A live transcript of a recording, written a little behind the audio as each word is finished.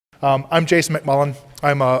I'm Jason McMullan.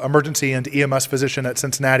 I'm an emergency and EMS physician at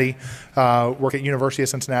Cincinnati. Work at University of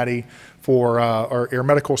Cincinnati for our air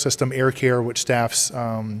medical system, Air Care, which staffs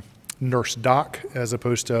nurse doc as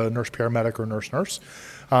opposed to nurse paramedic or nurse.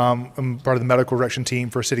 I'm part of the medical direction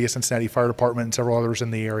team for City of Cincinnati Fire Department and several others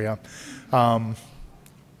in the area.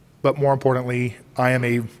 But more importantly, I am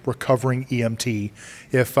a recovering EMT.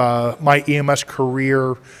 If my EMS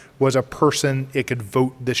career was a person, it could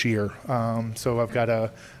vote this year. So I've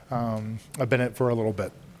been in it for a little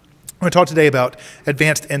bit. I'm going to talk today about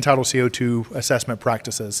advanced end-tidal CO2 assessment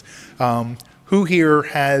practices. Who here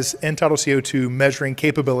has end-tidal CO2 measuring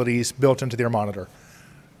capabilities built into their monitor?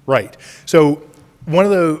 Right. So one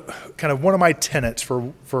of my tenets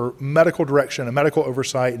for medical direction and medical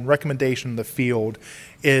oversight and recommendation in the field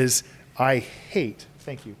is I hate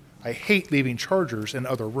leaving chargers in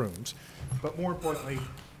other rooms. But more importantly,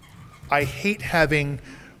 I hate having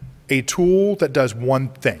a tool that does one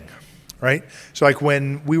thing, right? So like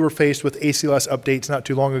when we were faced with ACLS updates not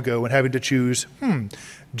too long ago and having to choose,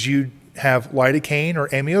 do you have lidocaine or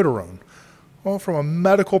amiodarone? Well, from a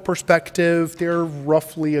medical perspective, they're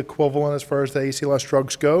roughly equivalent as far as the ACLS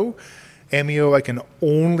drugs go. Amio I can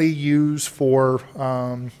only use for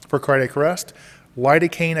cardiac arrest.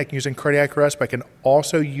 Lidocaine I can use in cardiac arrest, but I can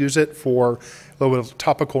also use it for a little bit of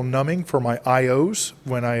topical numbing for my IOs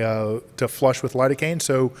when to flush with lidocaine.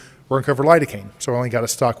 So we're going to cover lidocaine. So I only got to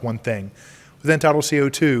stock one thing. With end-tidal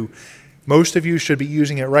CO2, most of you should be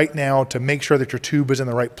using it right now to make sure that your tube is in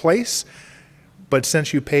the right place. But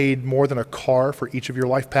since you paid more than a car for each of your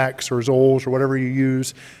life packs or Zols or whatever you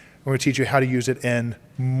use, I'm going to teach you how to use it in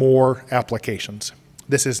more applications.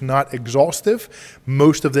 This is not exhaustive.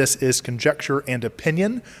 Most of this is conjecture and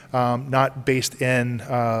opinion, not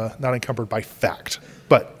encumbered by fact.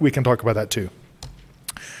 But we can talk about that too.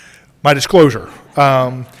 My disclosure.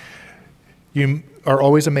 You are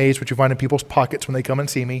always amazed what you find in people's pockets when they come and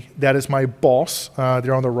see me. That is my boss.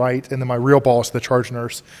 They're on the right, and then my real boss, the charge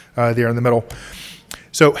nurse, there in the middle.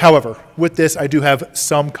 So, however, with this, I do have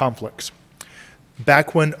some conflicts.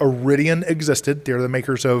 Back when Iridian existed, they're the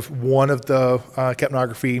makers of one of the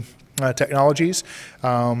capnography technologies.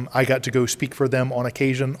 I got to go speak for them on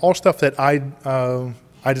occasion. All stuff that I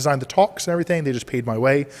designed the talks and everything. They just paid my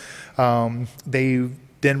way. They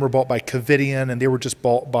then were bought by Covidian, and they were just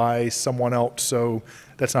bought by someone else, so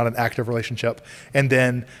that's not an active relationship. And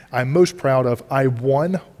then I'm most proud of, I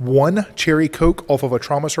won one cherry Coke off of a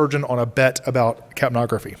trauma surgeon on a bet about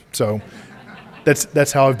capnography. So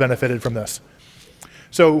that's how I've benefited from this.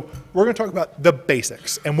 So we're going to talk about the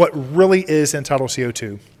basics and what really is end-tidal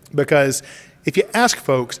CO2. Because if you ask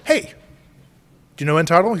folks, hey, do you know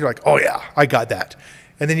end-tidal? You're like, oh yeah, I got that.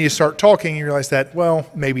 And then you start talking and you realize that, well,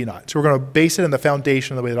 maybe not. So we're going to base it in the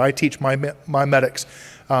foundation of the way that I teach my medics.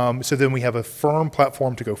 So then we have a firm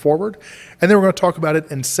platform to go forward. And then we're going to talk about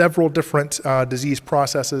it in several different disease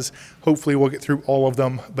processes. Hopefully we'll get through all of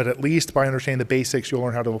them, but at least by understanding the basics, you'll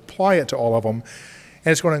learn how to apply it to all of them.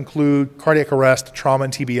 And it's going to include cardiac arrest, trauma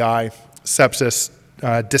and TBI, sepsis,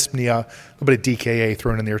 dyspnea, a little bit of DKA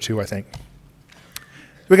thrown in there too, I think.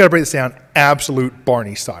 We got to break this down absolute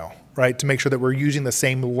Barney style, right, to make sure that we're using the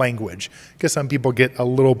same language, because some people get a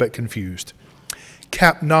little bit confused.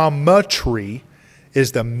 Capnometry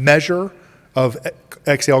is the measure of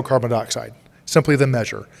exhaled carbon dioxide, simply the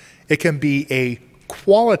measure. It can be a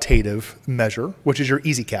qualitative measure, which is your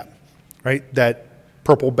easy cap, right, that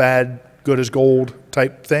purple bad, good as gold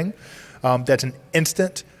type thing. That's an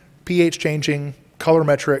instant, pH changing,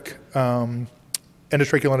 colorimetric,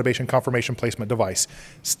 endotracheal intubation confirmation placement device.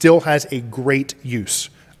 Still has a great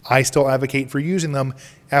use. I still advocate for using them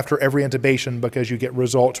after every intubation because you get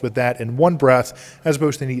results with that in one breath as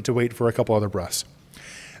opposed to need to wait for a couple other breaths.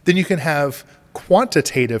 Then you can have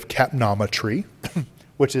quantitative capnometry,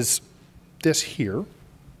 which is this here,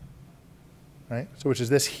 right? So which is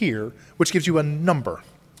this here, which gives you a number.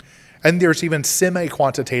 And there's even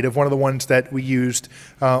semi-quantitative. One of the ones that we used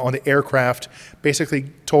on the aircraft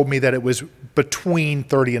basically told me that it was between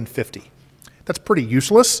 30 and 50. That's pretty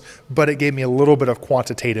useless, but it gave me a little bit of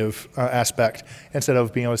quantitative aspect instead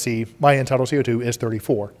of being able to see my end-tidal CO2 is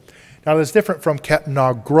 34. Now that's different from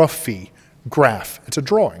capnography, graph. It's a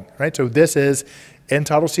drawing, right? So this is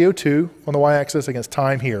end-tidal CO2 on the y-axis against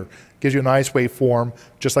time here. Gives you a nice waveform,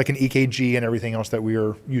 just like an EKG and everything else that we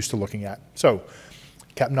are used to looking at. So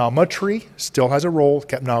capnometry still has a role.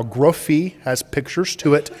 Capnography has pictures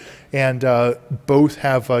to it, and both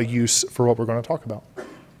have a use for what we're going to talk about.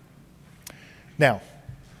 Now,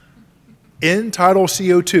 end-tidal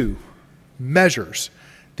CO2 measures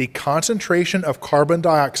the concentration of carbon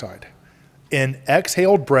dioxide in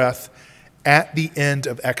exhaled breath at the end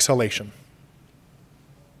of exhalation.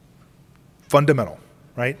 fundamental,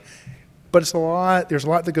 right? But it's there's a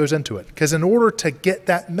lot that goes into it. Because in order to get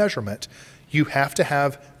that measurement, you have to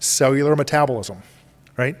have cellular metabolism,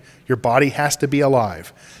 right? Your body has to be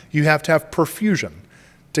alive. You have to have perfusion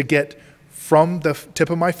to get from the tip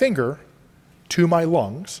of my finger to my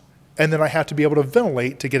lungs, and then I have to be able to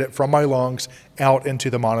ventilate to get it from my lungs out into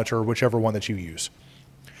the monitor, whichever one that you use.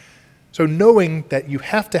 So knowing that you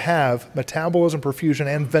have to have metabolism,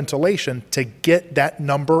 perfusion, and ventilation to get that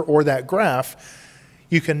number or that graph,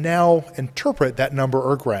 you can now interpret that number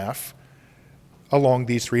or graph along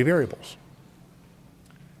these three variables.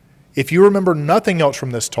 If you remember nothing else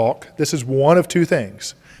from this talk, this is one of two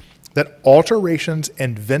things: that alterations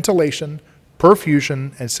in ventilation,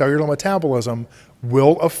 perfusion, and cellular metabolism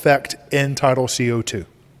will affect end-tidal CO2.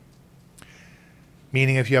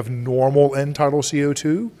 Meaning if you have normal end-tidal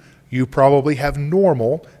CO2, you probably have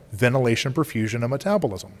normal ventilation, perfusion, and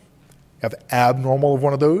metabolism. You have abnormal of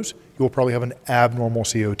one of those, you will probably have an abnormal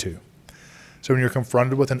CO2. So when you're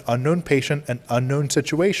confronted with an unknown patient, an unknown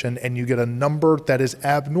situation, and you get a number that is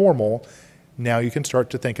abnormal, now you can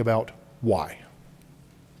start to think about why.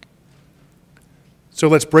 So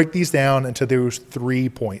let's break these down into those 3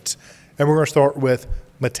 points. And we're going to start with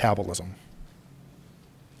metabolism.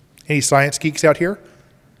 Any science geeks out here?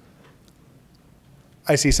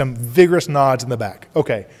 I see some vigorous nods in the back.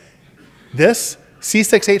 Okay. This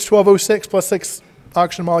C6H12O6 plus 6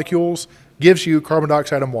 oxygen molecules gives you carbon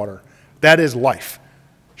dioxide and water. That is life.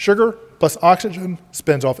 Sugar plus oxygen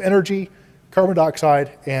spins off energy, carbon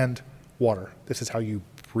dioxide, and water. This is how you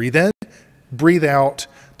breathe in, breathe out,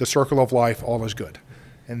 the circle of life, all is good.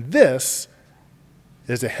 And this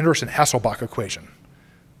is the Henderson-Hasselbalch equation.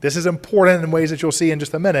 This is important in ways that you'll see in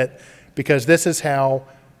just a minute, because this is how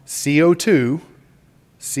CO2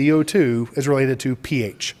 is related to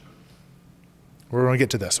pH. We're going to get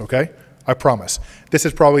to this, okay? I promise. This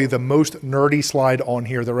is probably the most nerdy slide on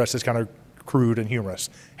here. The rest is kind of crude and humorous.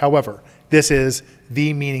 However, this is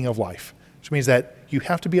the meaning of life, which means that you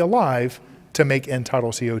have to be alive to make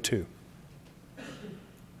end-tidal CO2.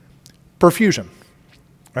 Perfusion,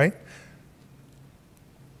 right?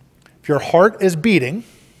 If your heart is beating,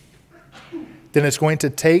 then it's going to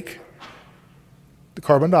take the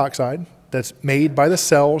carbon dioxide that's made by the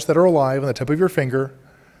cells that are alive on the tip of your finger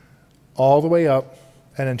all the way up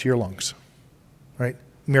and into your lungs, right?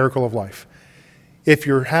 Miracle of life. If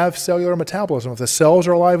you have cellular metabolism, if the cells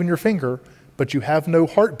are alive in your finger, but you have no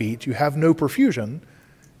heartbeat, you have no perfusion,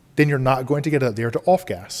 then you're not going to get it there to off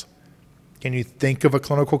gas. Can you think of a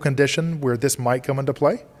clinical condition where this might come into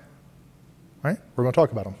play? Right? We're going to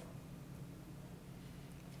talk about them.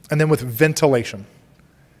 And then with ventilation.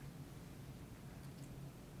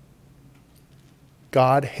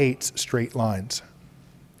 God hates straight lines,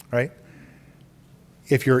 right?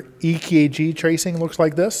 If your EKG tracing looks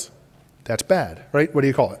like this, that's bad, right? What do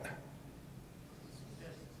you call it?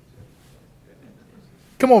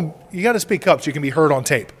 Come on, you got to speak up so you can be heard on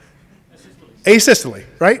tape. Asystole,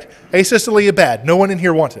 right? Asystole is bad. No one in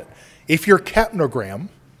here wants it. If your capnogram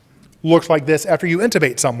looks like this after you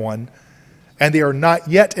intubate someone and they are not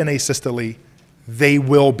yet in asystole, they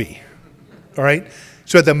will be, all right?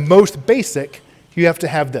 So at the most basic, you have to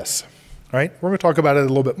have this, right? We're going to talk about it a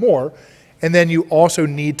little bit more. And then you also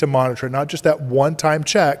need to monitor it, not just that one-time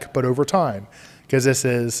check, but over time, because this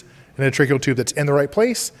is an endotracheal tube that's in the right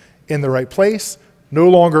place, no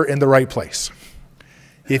longer in the right place.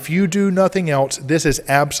 If you do nothing else, this is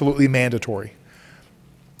absolutely mandatory.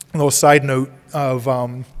 A little side note of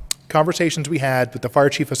conversations we had with the Fire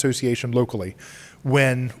Chief Association locally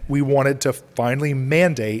when we wanted to finally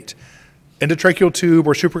mandate endotracheal tube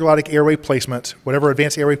or supraglottic airway placement, whatever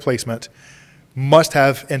advanced airway placement, must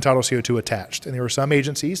have end-tidal CO2 attached. And there were some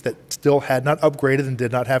agencies that still had not upgraded and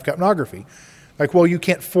did not have capnography. Like, well, you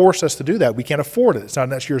can't force us to do that. We can't afford it. It's not in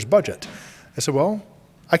next year's budget. I said, well,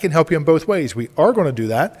 I can help you in both ways. We are going to do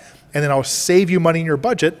that, and then I'll save you money in your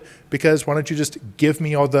budget, because why don't you just give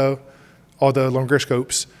me all the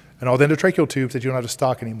laryngoscopes and all the endotracheal tubes that you don't have to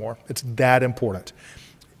stock anymore. It's that important.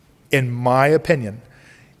 In my opinion,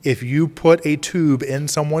 if you put a tube in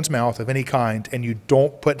someone's mouth of any kind and you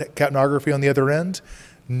don't put capnography on the other end,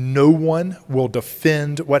 no one will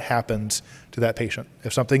defend what happens to that patient.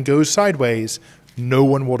 If something goes sideways, no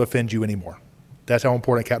one will defend you anymore. That's how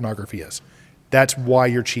important capnography is. That's why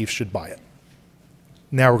your chief should buy it.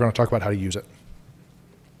 Now we're going to talk about how to use it.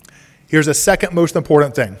 Here's the second most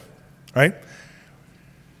important thing, right?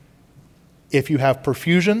 If you have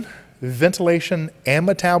perfusion, ventilation, and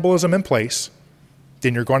metabolism in place,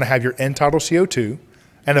 then you're going to have your end-tidal CO2.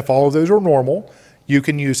 And if all of those are normal, you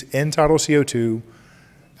can use end-tidal CO2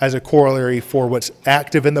 as a corollary for what's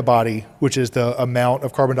active in the body, which is the amount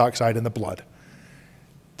of carbon dioxide in the blood.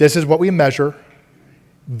 This is what we measure.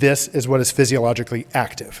 This is what is physiologically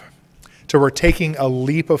active. So we're taking a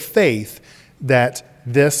leap of faith that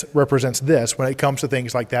this represents this when it comes to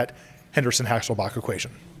things like that Henderson-Hasselbalch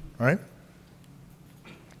equation, all right?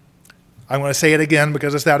 I'm going to say it again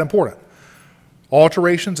because it's that important.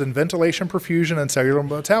 Alterations in ventilation, perfusion, and cellular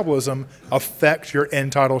metabolism affect your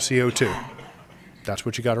end-tidal CO2. That's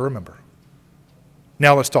what you got to remember.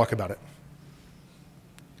 Now let's talk about it.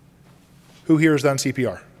 Who here has done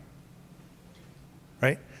CPR?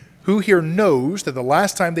 Right? Who here knows that the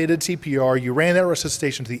last time they did CPR, you ran that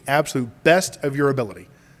resuscitation to the absolute best of your ability?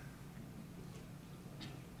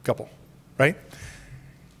 Couple, right?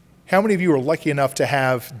 How many of you are lucky enough to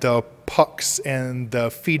have the pucks and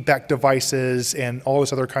the feedback devices and all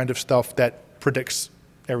this other kind of stuff that predicts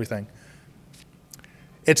everything?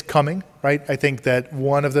 It's coming, right? I think that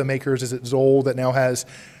one of the makers is Zoll that now has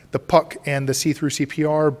the puck and the see-through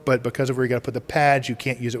CPR, but because of where you got to put the pads, you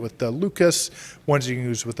can't use it with the Lucas. Ones you can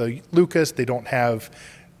use with the Lucas, they don't have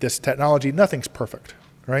this technology. Nothing's perfect,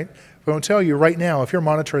 right? But I'll tell you right now, if your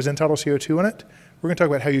monitor has end-tidal CO2 in it, we're going to talk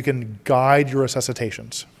about how you can guide your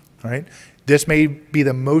resuscitations, right? This may be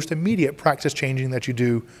the most immediate practice changing that you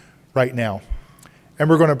do right now. And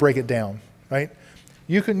we're going to break it down, right?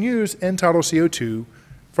 You can use end-tidal CO2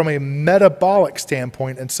 from a metabolic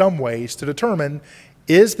standpoint in some ways to determine,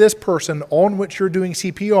 is this person on which you're doing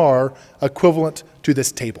CPR equivalent to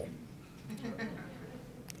this table?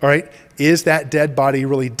 All right, is that dead body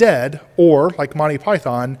really dead, or like Monty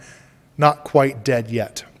Python, not quite dead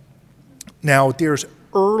yet? Now, there's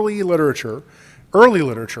early literature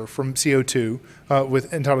from CO2,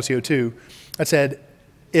 with end-tidal CO2, that said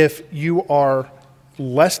if you are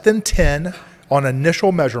less than 10 on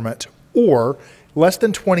initial measurement or less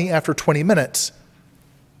than 20 after 20 minutes,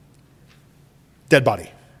 dead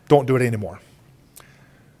body. Don't do it anymore.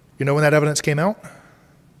 You know when that evidence came out?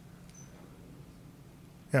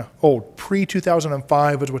 Yeah, old.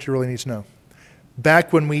 Pre-2005 is what you really need to know.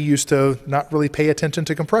 Back when we used to not really pay attention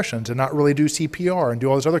to compressions and not really do CPR and do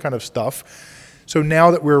all this other kind of stuff. So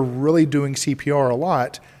now that we're really doing CPR a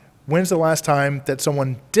lot, when's the last time that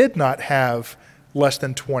someone did not have less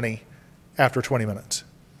than 20 after 20 minutes?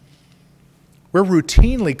 We're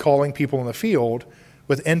routinely calling people in the field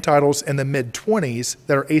with end-tidals in the mid-20s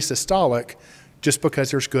that are asystolic just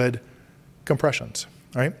because there's good compressions,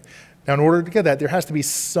 right? Now, in order to get that, there has to be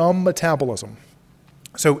some metabolism.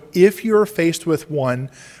 So if you're faced with one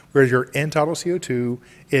where your end-tidal CO2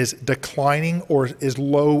 is declining or is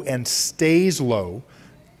low and stays low,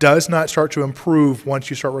 does not start to improve once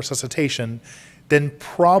you start resuscitation, then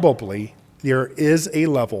probably there is a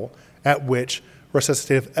level at which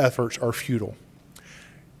resuscitative efforts are futile.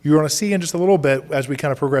 You're going to see in just a little bit as we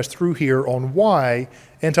kind of progress through here on why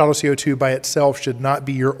end-tidal CO2 by itself should not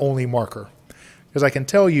be your only marker. Because I can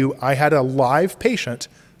tell you, I had a live patient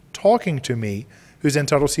talking to me whose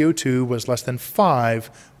end-tidal CO2 was less than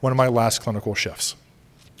 5 one of my last clinical shifts.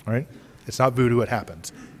 All right? It's not voodoo, it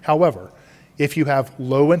happens. However, if you have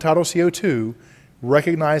low end-tidal CO2,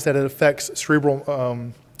 recognize that it affects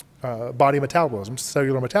cerebral body metabolism,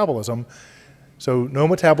 cellular metabolism. So no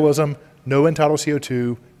metabolism, no end-tidal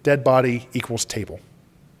CO2, dead body equals table.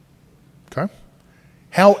 Okay?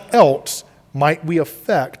 How else might we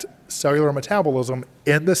affect cellular metabolism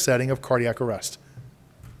in the setting of cardiac arrest?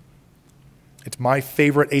 It's my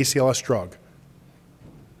favorite ACLS drug.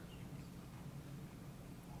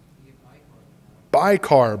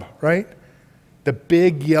 Bicarb, right? The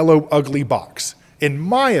big yellow ugly box. In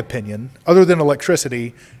my opinion, other than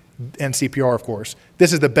electricity and CPR, of course,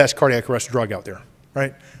 this is the best cardiac arrest drug out there,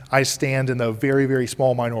 right? I stand in the very, very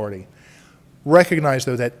small minority. Recognize,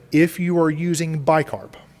 though, that if you are using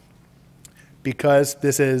bicarb, because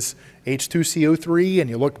this is H2CO3, and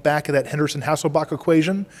you look back at that Henderson-Hasselbalch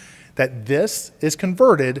equation, that this is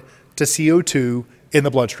converted to CO2 in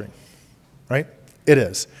the bloodstream, right? It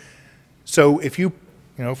is. So if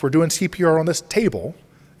if we're doing CPR on this table,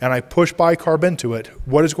 and I push bicarb into it,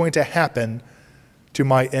 what is going to happen to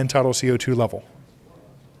my end-tidal CO2 level?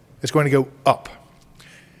 It's going to go up.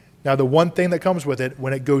 Now, the one thing that comes with it,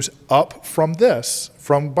 when it goes up from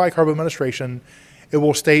bicarb administration, it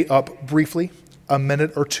will stay up briefly, a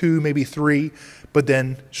minute or two, maybe 3, but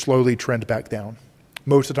then slowly trend back down.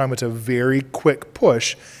 Most of the time, it's a very quick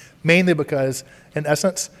push, mainly because, in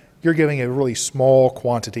essence, you're giving a really small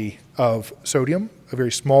quantity of sodium, a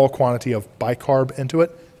very small quantity of bicarb into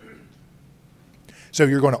it. So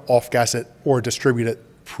you're going to off-gas it or distribute it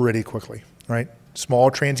pretty quickly, right? Small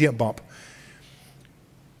transient bump.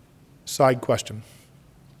 Side question.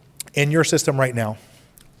 In your system right now,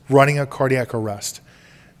 running a cardiac arrest,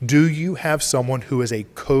 do you have someone who is a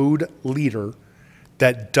code leader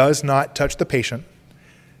that does not touch the patient,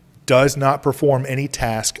 does not perform any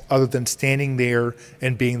task other than standing there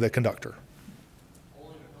and being the conductor?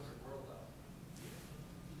 Only in a perfect world,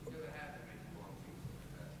 though. You never had that many people on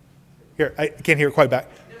teams. Here, I can't hear it quite back.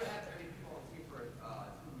 You never had that many people on team for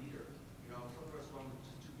two leaders. You know, some person on with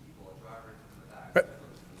just two people, a driver and the back. Right.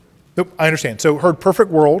 Nope, I understand. So heard perfect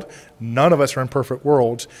world. None of us are in perfect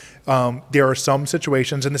worlds. There are some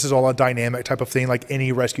situations, and this is all a dynamic type of thing, like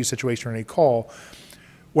any rescue situation or any call.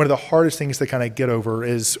 One of the hardest things to kind of get over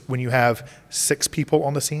is when you have 6 people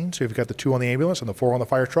on the scene. So you've got the 2 on the ambulance and the 4 on the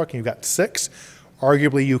fire truck, and you've got 6.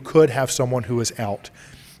 Arguably, you could have someone who is out.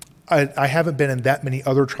 I haven't been in that many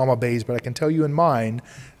other trauma bays, but I can tell you in mine,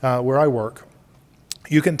 where I work,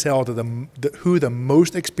 you can tell who the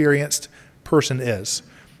most experienced person is,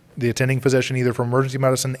 the attending physician, either from emergency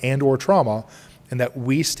medicine and or trauma, and that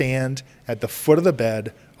we stand at the foot of the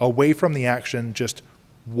bed, away from the action, just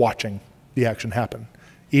watching the action happen.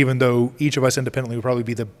 Even though each of us independently would probably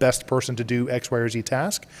be the best person to do X, Y, or Z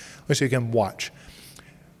task, so you can watch.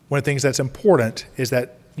 One of the things that's important is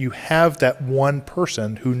that you have that one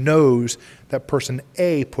person who knows that person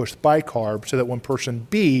A pushed bicarb, so that when person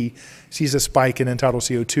B sees a spike in end-tidal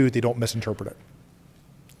CO2, they don't misinterpret it.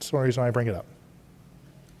 That's one reason I bring it up.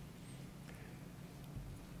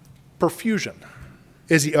 Perfusion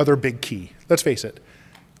is the other big key. Let's face it.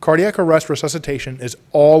 Cardiac arrest resuscitation is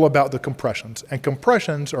all about the compressions, and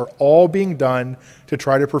compressions are all being done to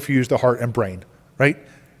try to perfuse the heart and brain, right?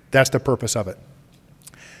 That's the purpose of it.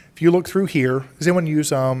 If you look through here, does anyone use,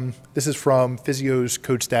 this is from Physio's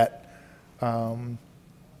CodeStat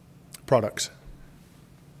products.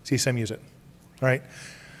 See some use it, all right?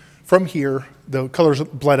 From here, the colors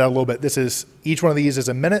bled out a little bit. This is, each one of these is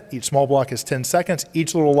a minute, each small block is 10 seconds,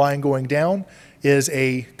 each little line going down is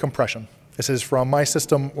a compression. This is from my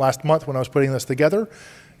system last month when I was putting this together.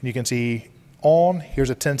 And you can see on, here's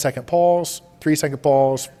a 10-second pause, 3-second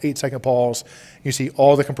pause, 8-second pause. You see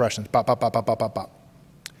all the compressions, bop, bop, bop, bop, bop, bop, bop.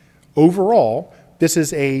 Overall, this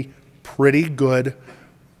is a pretty good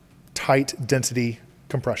tight density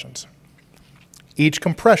compressions. Each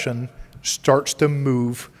compression starts to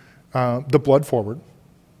move the blood forward,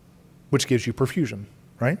 which gives you perfusion,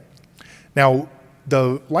 right? Now,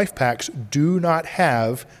 the life packs do not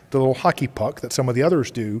have the little hockey puck that some of the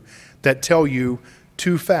others do that tell you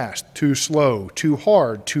too fast, too slow, too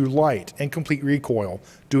hard, too light, incomplete recoil,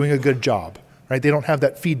 doing a good job, right? They don't have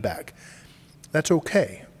that feedback. That's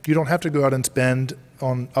okay. You don't have to go out and spend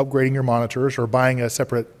on upgrading your monitors or buying a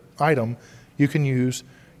separate item. You can use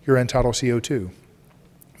your end-tidal CO2.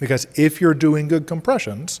 Because if you're doing good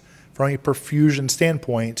compressions, from a perfusion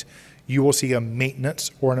standpoint, you will see a maintenance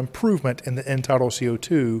or an improvement in the end-tidal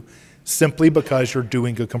CO2 simply because you're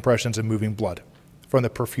doing good compressions and moving blood from the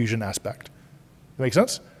perfusion aspect. That make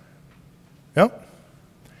sense? Yep.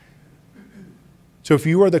 So if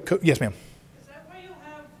you are the, yes ma'am. Is that why you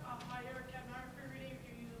have a higher capnography reading if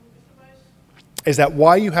you use a Lucas device? Is that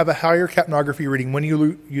why you have a higher capnography reading when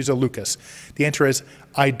you use a Lucas? The answer is,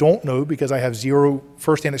 I don't know because I have zero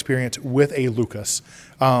firsthand experience with a Lucas.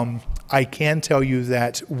 I can tell you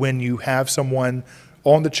that when you have someone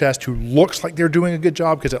on the chest who looks like they're doing a good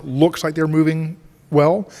job because it looks like they're moving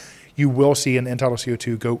well, you will see an end-tidal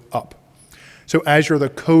CO2 go up. So as you're the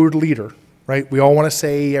code leader, right, we all want to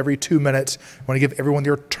say every 2 minutes, want to give everyone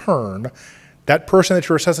their turn. That person that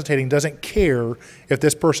you're resuscitating doesn't care if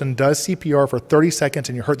this person does CPR for 30 seconds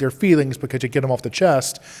and you hurt their feelings because you get them off the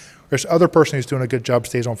chest. There's other person who's doing a good job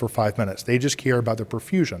stays on for 5 minutes. They just care about the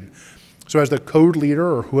perfusion. So as the code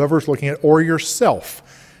leader or whoever's looking at, or yourself,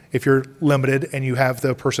 if you're limited and you have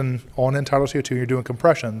the person on end-tidal CO2 and you're doing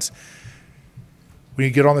compressions, when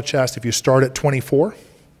you get on the chest, if you start at 24,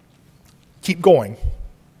 keep going,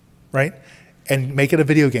 right? And make it a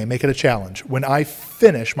video game, make it a challenge. When I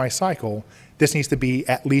finish my cycle, this needs to be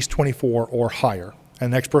at least 24 or higher.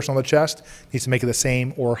 And the next person on the chest needs to make it the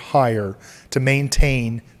same or higher to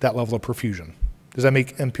maintain that level of perfusion. Does that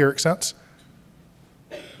make empiric sense?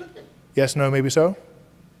 Yes, no, maybe so?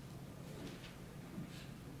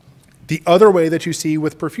 The other way that you see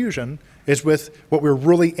with perfusion is with what we're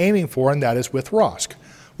really aiming for, and that is with ROSC.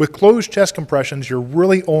 With closed chest compressions, you're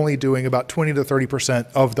really only doing about 20 to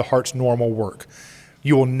 30% of the heart's normal work.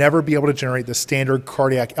 You will never be able to generate the standard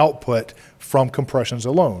cardiac output from compressions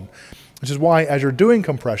alone, which is why as you're doing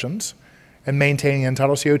compressions and maintaining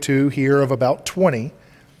end-tidal CO2 here of about 20,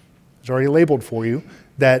 it's already labeled for you,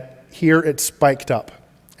 that here it's spiked up.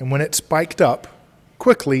 And when it spiked up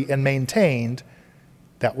quickly and maintained,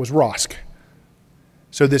 that was ROSC.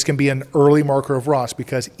 So this can be an early marker of ROS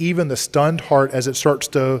because even the stunned heart as it starts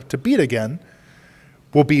to beat again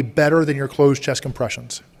will be better than your closed chest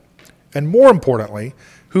compressions. And more importantly,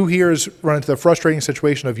 who here has run into the frustrating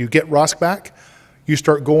situation of you get ROSC back, you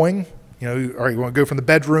start going, all right, you want to go from the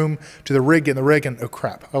bedroom to the rig, get in the rig, and oh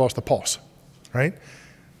crap, I lost the pulse, right?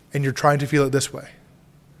 And you're trying to feel it this way.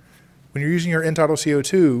 When you're using your end-tidal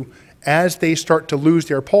CO2, as they start to lose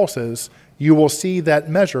their pulses, you will see that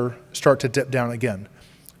measure start to dip down again.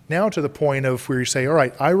 Now to the point of where you say, all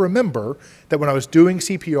right, I remember that when I was doing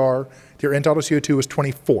CPR, their end-tidal CO2 was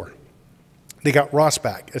 24. They got ROS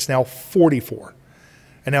back. It's now 44.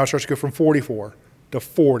 And now it starts to go from 44 to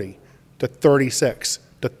 40 to 36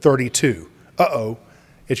 to 32. Uh-oh.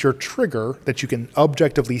 It's your trigger that you can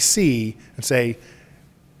objectively see and say,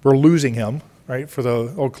 we're losing him, right, for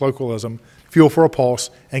the old colloquialism, feel for a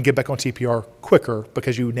pulse, and get back on CPR quicker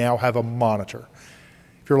because you now have a monitor.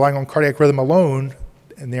 If you're relying on cardiac rhythm alone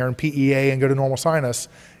and they're in PEA and go to normal sinus,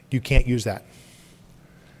 you can't use that.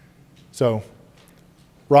 So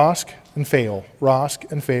ROSC and fail,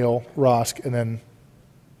 ROSC and fail, ROSC, and then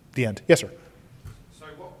the end. Yes, sir. So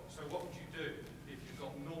what would you do if you've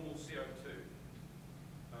got normal CO2?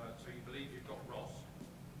 So you believe you've got ROS.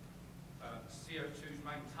 CO2 is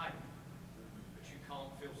maintained, but you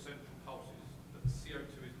can't feel central pulses, but the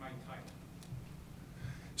CO2 is maintained.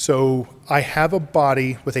 So I have a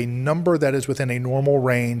body with a number that is within a normal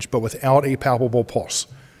range, but without a palpable pulse.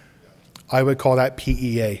 I would call that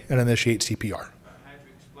PEA and initiate CPR. How do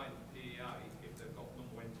you explain the PEA if they've got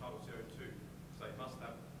normal end-tidal CO2? So they must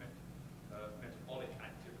have metabolic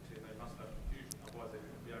activity and they must have perfusion, otherwise they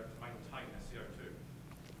wouldn't be able to maintain their CO2.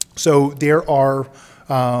 So there are,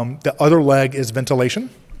 the other leg is ventilation,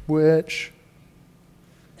 which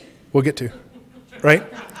we'll get to, right?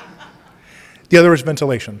 The other is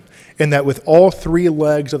ventilation, in that with all three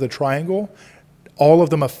legs of the triangle, all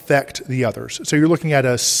of them affect the others. So you're looking at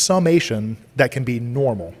a summation that can be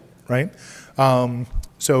normal, right?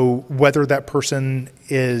 So whether that person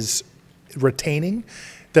is retaining,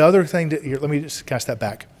 the other thing, here, let me just cast that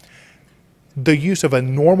back. The use of a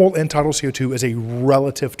normal end-tidal CO2 is a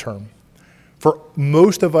relative term. For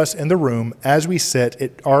most of us in the room, as we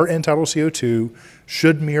sit, our end-tidal CO2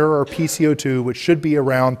 should mirror our PCO2, which should be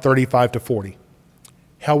around 35 to 40.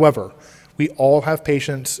 However, we all have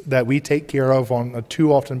patients that we take care of on a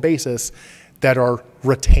too often basis that are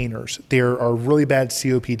retainers. There are really bad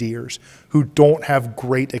COPDers who don't have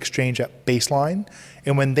great exchange at baseline.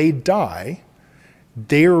 And when they die,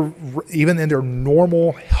 they're, even in their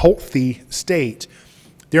normal, healthy state,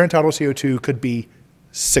 their end-tidal CO2 could be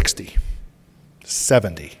 60,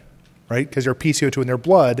 70, right? Because their PCO2 in their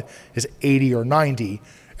blood is 80 or 90,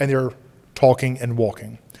 and they're talking and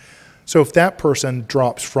walking. So if that person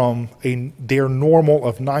drops from their normal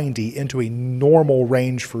of 90 into a normal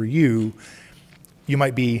range for you, that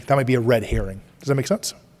might be a red herring. Does that make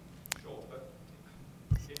sense? Sure, but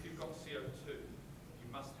if you've got CO2,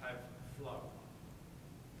 you must have flow.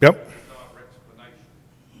 Yep. Bizarre explanation.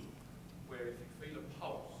 Where if you feel a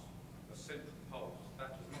pulse, a central pulse,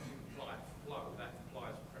 that does not imply flow, that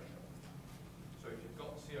implies pressure. So if you've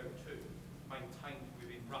got CO2 maintained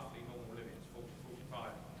within roughly normal limits, 40 to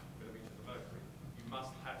 45 millimeters of mercury, you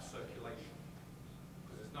must have circulation.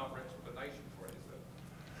 Because there's no other explanation for it, is there?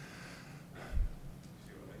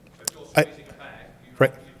 See what I mean? So if you're squeezing a bag, you Right.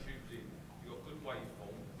 have your tubes in, you've got good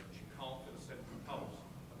waveform, but you can't feel a central pulse,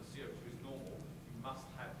 and the CO2 is normal, you must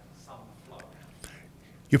have some flow.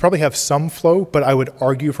 You probably have some flow, but I would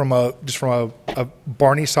argue from a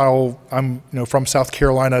Barney style, I'm from South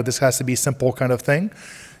Carolina, this has to be simple kind of thing,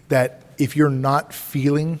 that if you're not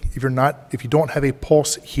feeling, if you don't have a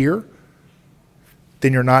pulse here,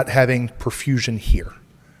 then you're not having perfusion here,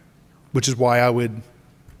 which is why I would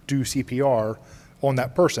do CPR on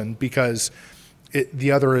that person, because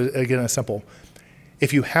the other, again, is simple.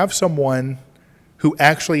 If you have someone who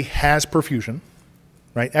actually has perfusion,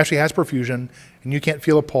 right, and you can't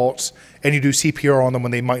feel a pulse, and you do CPR on them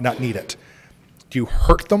when they might not need it, do you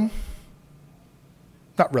hurt them?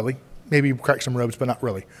 Not really. Maybe you crack some ribs, but not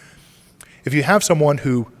really. If you have someone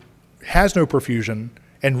who has no perfusion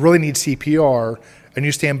and really needs CPR, and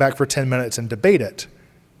you stand back for 10 minutes and debate it,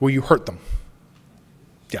 will you hurt them?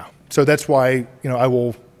 Yeah. So that's why I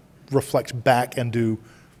will reflect back and do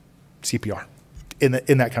CPR in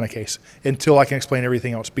that kind of case until I can explain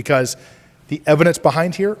everything else, because the evidence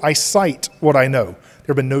behind here, I cite what I know. There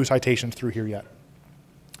have been no citations through here yet.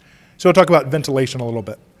 So we'll talk about ventilation a little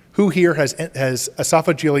bit. Who here has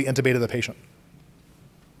esophageally intubated the patient?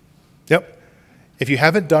 Yep. If you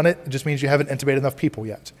haven't done it, it just means you haven't intubated enough people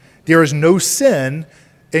yet. There is no sin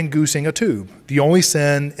in goosing a tube. The only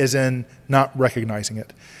sin is in not recognizing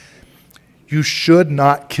it. You should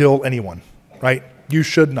not kill anyone, right? You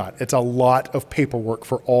should not. It's a lot of paperwork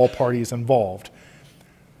for all parties involved.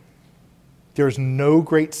 There's no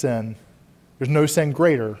great sin, there's no sin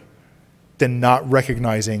greater than not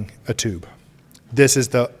recognizing a tube. This is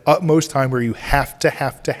the utmost time where you have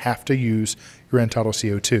to use your end-tidal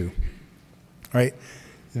CO2, right?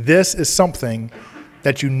 This is something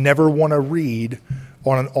that you never want to read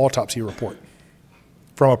on an autopsy report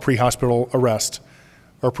from a pre-hospital arrest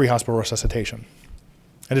or pre-hospital resuscitation.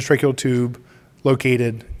 Endotracheal tube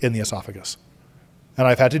located in the esophagus. And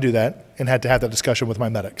I've had to do that and had to have that discussion with my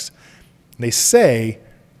medics. And they say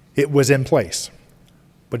it was in place,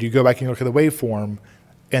 but you go back and look at the waveform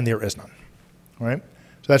and there is none, all right?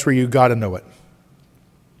 So that's where you got to know it.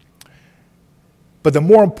 But the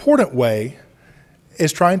more important way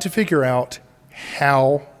is trying to figure out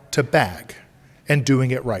how to bag and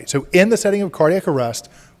doing it right. So in the setting of cardiac arrest,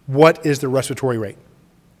 what is the respiratory rate?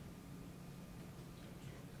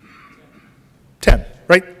 10,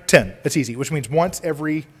 right? 10. It's easy, which means once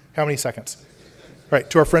every how many seconds? Right,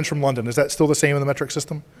 to our friends from London, is that still the same in the metric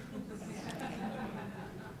system?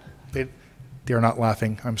 They're not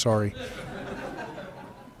laughing, I'm sorry.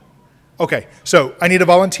 Okay, so I need a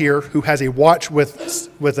volunteer who has a watch with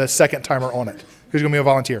a second timer on it. Who's gonna be a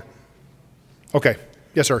volunteer? Okay,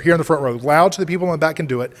 yes sir, here in the front row. Loud so the people in the back can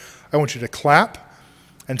do it. I want you to clap,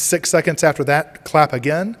 and 6 seconds after that, clap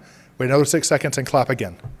again. Wait another 6 seconds and clap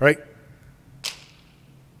again, right?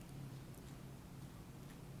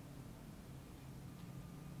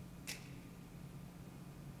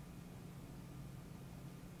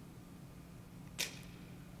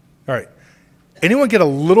 All right. Anyone get a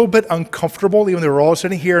little bit uncomfortable, even though we're all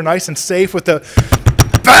sitting here nice and safe with the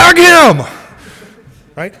bag him,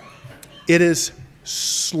 right? It is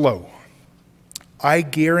slow. I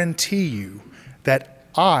guarantee you that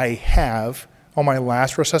I have, on my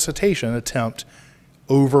last resuscitation attempt,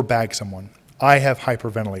 overbagged someone. I have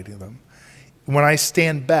hyperventilated them. When I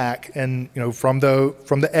stand back and, from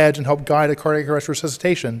the edge and help guide a cardiac arrest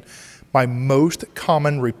resuscitation, my most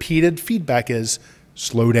common repeated feedback is,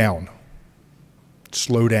 slow down.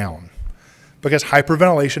 Slow down. Because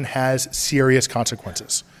hyperventilation has serious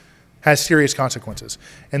consequences.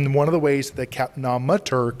 And one of the ways that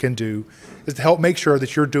capnometer can do is to help make sure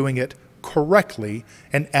that you're doing it correctly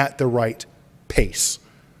and at the right pace.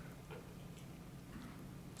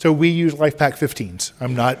 So we use LifePak 15s.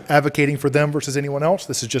 I'm not advocating for them versus anyone else.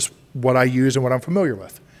 This is just what I use and what I'm familiar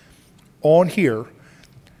with. On here,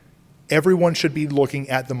 everyone should be looking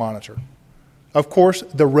at the monitor. Of course,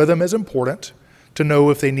 the rhythm is important to know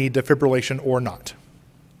if they need defibrillation or not.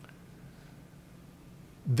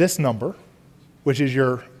 This number, which is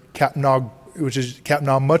your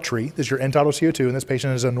capnometry, this is your end-tidal CO2, and this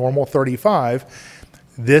patient is a normal 35,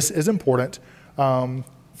 this is important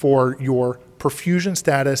for your perfusion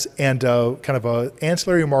status and kind of an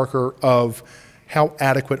ancillary marker of how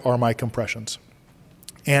adequate are my compressions,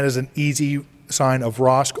 and is an easy sign of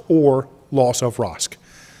ROSC or loss of ROSC.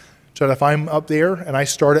 So if I'm up there and I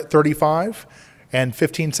start at 35 and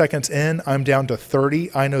 15 seconds in, I'm down to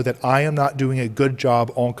 30, I know that I am not doing a good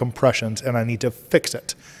job on compressions and I need to fix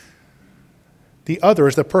it. The other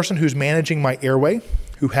is the person who's managing my airway,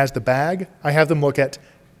 who has the bag, I have them look at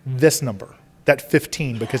this number, that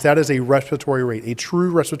 15, because that is a respiratory rate, a true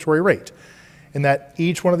respiratory rate. And that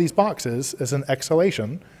each one of these boxes is an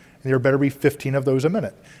exhalation, and there better be 15 of those a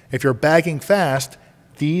minute. If you're bagging fast,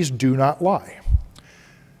 these do not lie.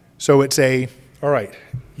 So it's all right,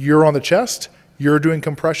 you're on the chest, you're doing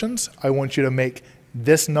compressions, I want you to make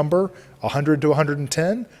this number 100 to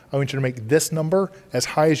 110, I want you to make this number as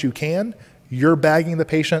high as you can, you're bagging the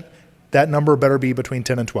patient, that number better be between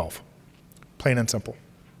 10 and 12, plain and simple.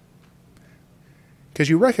 Because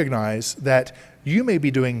you recognize that you may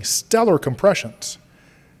be doing stellar compressions,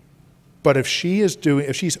 but if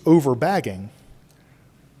she's over bagging,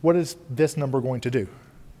 what is this number going to do?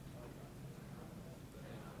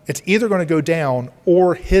 It's either going to go down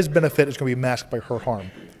or his benefit is going to be masked by her harm,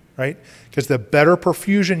 right? Because the better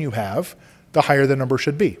perfusion you have, the higher the number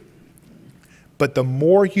should be. But the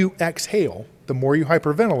more you exhale, the more you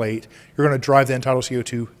hyperventilate, you're going to drive the end-tidal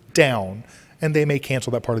CO2 down, and they may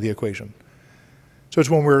cancel that part of the equation. So it's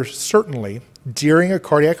when we're certainly, during a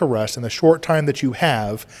cardiac arrest, in the short time that you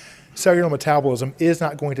have, cellular metabolism is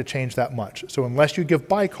not going to change that much. So unless you give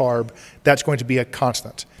bicarb, that's going to be a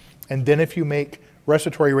constant. And then if you make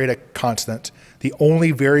respiratory rate a constant, the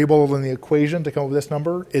only variable in the equation to come up with this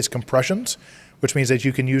number is compressions, which means that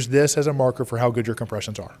you can use this as a marker for how good your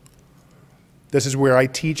compressions are. This is where I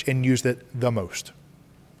teach and use it the most.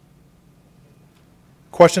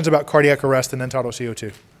 Questions about cardiac arrest and end-tidal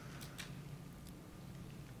CO2?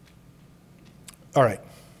 All right.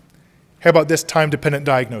 How about this time-dependent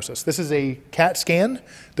diagnosis? This is a CAT scan.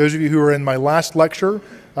 Those of you who were in my last lecture,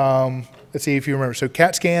 let's see if you remember. So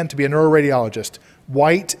CAT scan, to be a neuroradiologist,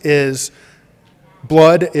 white is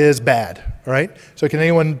blood is bad, all right? So can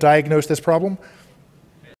anyone diagnose this problem?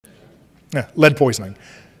 Yeah, lead poisoning.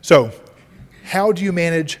 So how do you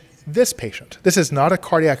manage this patient? This is not a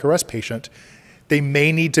cardiac arrest patient. They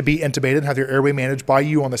may need to be intubated and have their airway managed by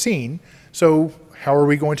you on the scene. So how are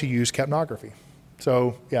we going to use capnography?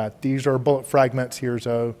 So yeah, these are bullet fragments. Here's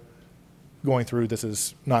going through. This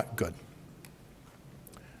is not good.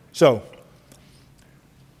 So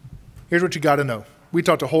here's what you got to know. We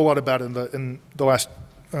talked a whole lot about it in the last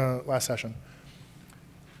session.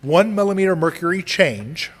 1 millimeter mercury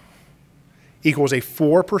change equals a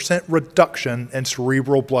 4% reduction in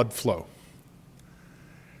cerebral blood flow.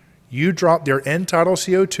 You drop their end-tidal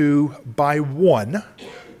CO2 by 1,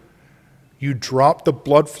 you drop the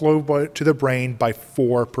blood flow to the brain by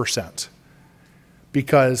 4%.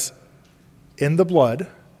 Because in the blood,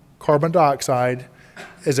 carbon dioxide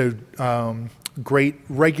is a great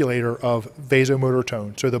regulator of vasomotor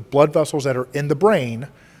tone. So the blood vessels that are in the brain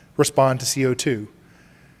respond to CO2.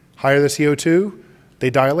 Higher the CO2, they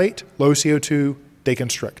dilate. Low CO2, they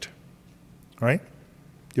constrict. All right?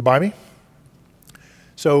 You buy me?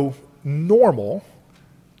 So normal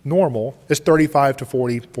is 35 to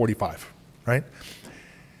 40, 45, right?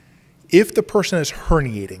 If the person is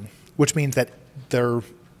herniating, which means that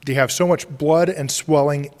they have so much blood and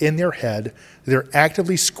swelling in their head, they're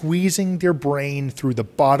actively squeezing their brain through the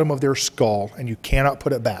bottom of their skull, and you cannot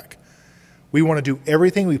put it back. We want to do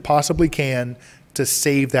everything we possibly can to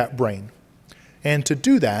save that brain. And to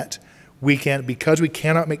do that, because we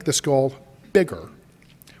cannot make the skull bigger,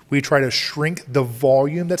 we try to shrink the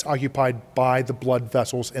volume that's occupied by the blood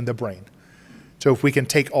vessels in the brain. So if we can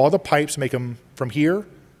take all the pipes, make them from here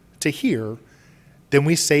to here, then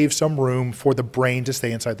we save some room for the brain to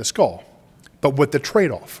stay inside the skull. But with the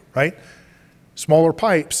trade-off, right? Smaller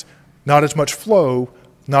pipes, not as much flow,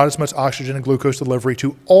 not as much oxygen and glucose delivery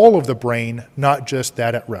to all of the brain, not just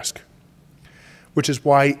that at risk. Which is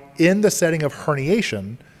why in the setting of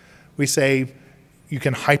herniation, we say you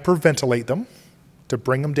can hyperventilate them to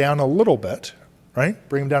bring them down a little bit, right?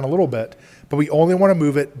 Bring them down a little bit, but we only want to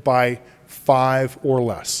move it by 5 or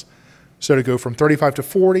less. So to go from 35 to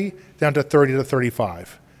 40 down to 30 to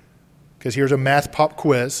 35. Because here's a math pop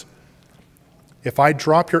quiz. If I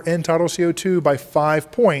drop your end-tidal CO2 by 5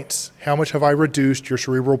 points, how much have I reduced your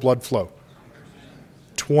cerebral blood flow?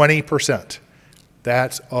 20%.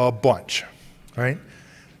 That's a bunch, right?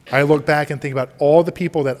 I look back and think about all the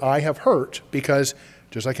people that I have hurt because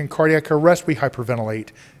just like in cardiac arrest, we hyperventilate.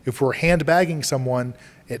 If we're handbagging someone,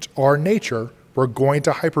 it's our nature, we're going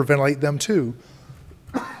to hyperventilate them too,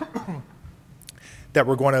 that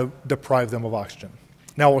we're going to deprive them of oxygen.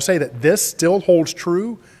 Now, I will say that this still holds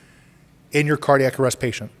true in your cardiac arrest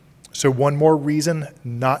patient. So one more reason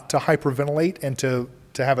not to hyperventilate and to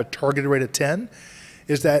have a targeted rate of 10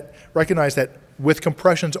 is that recognize that with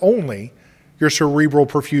compressions only, your cerebral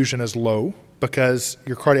perfusion is low because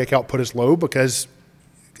your cardiac output is low because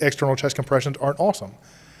external chest compressions aren't awesome.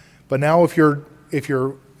 But now if you're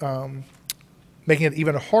making it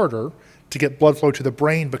even harder to get blood flow to the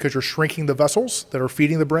brain because you're shrinking the vessels that are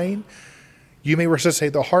feeding the brain, you may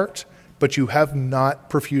resuscitate the heart, but you have not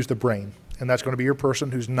perfused the brain. And that's going to be your person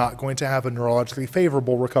who's not going to have a neurologically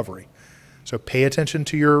favorable recovery. So pay attention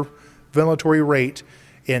to your ventilatory rate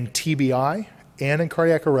in TBI and in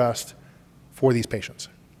cardiac arrest for these patients,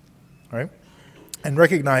 all right? And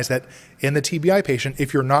recognize that in the TBI patient,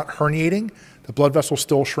 if you're not herniating, the blood vessels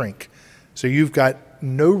still shrink. So you've got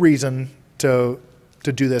no reason to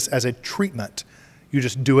do this as a treatment. You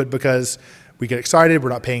just do it because we get excited, we're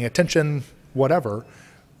not paying attention, whatever.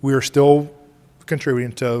 We're still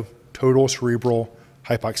contributing to total cerebral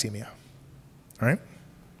hypoxemia, all right?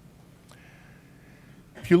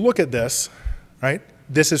 If you look at this, right,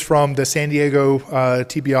 this is from the San Diego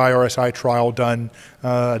TBI RSI trial done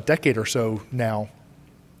a decade or so now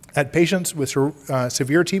at patients with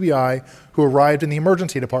severe TBI who arrived in the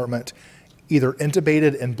emergency department, either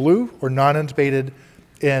intubated in blue or non-intubated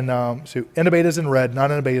in, so intubated is in red,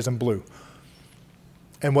 non-intubated is in blue,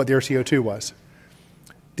 and what their CO2 was.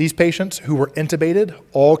 These patients who were intubated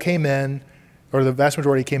all came in, or the vast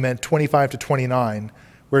majority came in 25 to 29,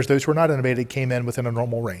 whereas those who were not intubated came in within a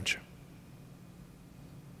normal range.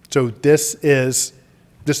 So this is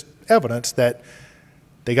just evidence that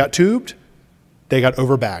they got tubed, they got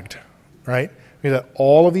overbagged, right? Because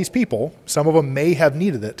all of these people, some of them may have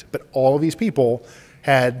needed it, but all of these people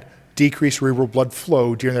had decreased cerebral blood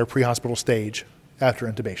flow during their pre-hospital stage after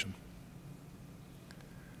intubation.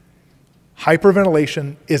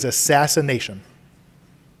 Hyperventilation is assassination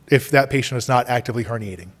if that patient is not actively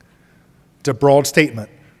herniating. It's a broad statement,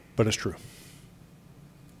 but it's true.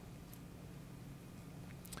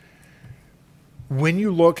 When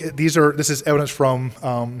you look at this is evidence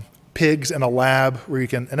from pigs in a lab where you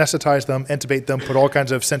can anesthetize them, intubate them, put all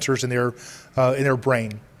kinds of sensors in their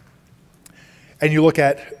brain. And you look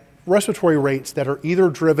at respiratory rates that are either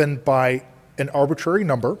driven by an arbitrary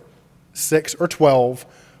number, 6 or 12,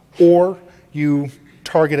 or you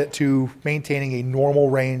target it to maintaining a normal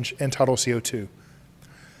range end tidal CO2.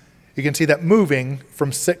 You can see that moving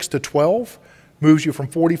from 6 to 12 moves you from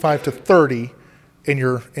 45 to 30 in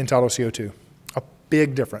your end tidal CO2. A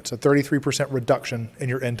big difference, a 33% reduction in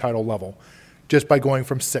your end tidal level just by going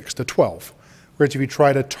from 6 to 12. Whereas if you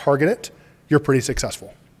try to target it, you're pretty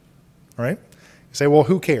successful. All right? You say, well,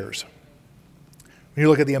 who cares? When you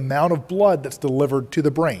look at the amount of blood that's delivered to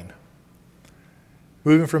the brain,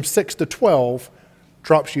 moving from 6 to 12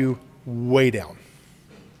 drops you way down.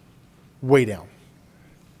 Way down.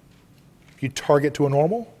 If you target to a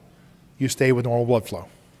normal, you stay with normal blood flow.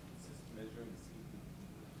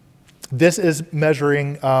 This is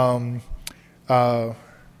measuring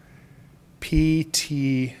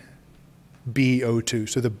PTBO2,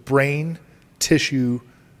 so the brain tissue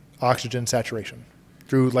oxygen saturation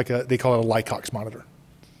through they call it a Lycox monitor,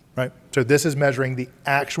 right? So this is measuring the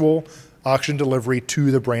actual oxygen delivery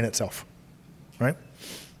to the brain itself, right?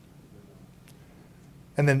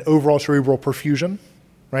 And then overall cerebral perfusion,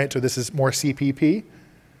 right? So this is more CPP,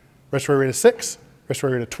 respiratory rate of 6,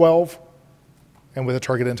 respiratory rate of 12, and with a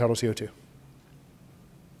target end tidal CO2,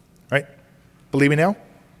 right? Believe me now?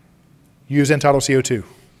 Use end tidal CO2.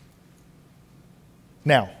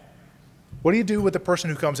 Now, what do you do with the person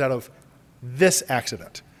who comes out of this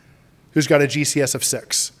accident, who's got a GCS of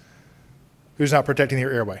 6, who's not protecting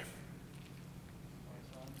their airway?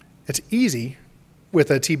 It's easy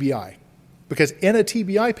with a TBI, because in a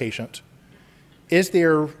TBI patient,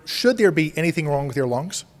 should there be anything wrong with their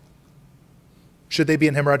lungs? Should they be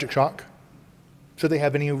in hemorrhagic shock? Should they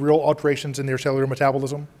have any real alterations in their cellular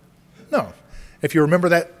metabolism? No. If you remember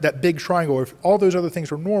that big triangle, if all those other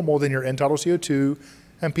things are normal, then your end tidal CO2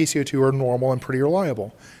 and PCO2 are normal and pretty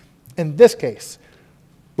reliable. In this case,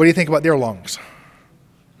 what do you think about their lungs?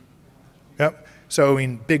 Yep. So, I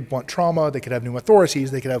mean, big blunt trauma, they could have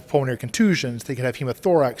pneumothoraces, they could have pulmonary contusions, they could have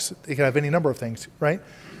hemothorax, they could have any number of things, right?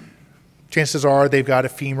 Chances are they've got a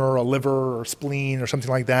femur, a liver, or spleen, or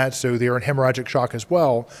something like that, so they're in hemorrhagic shock as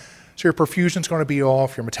well. So your perfusion's going to be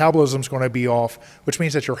off, your metabolism's going to be off, which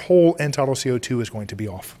means that your whole end tidal CO2 is going to be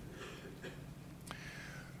off.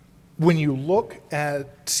 When you look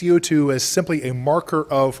at CO2 as simply a marker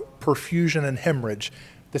of perfusion and hemorrhage,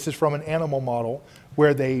 this is from an animal model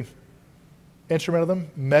where they instrumented them,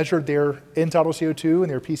 measured their end tidal CO2 and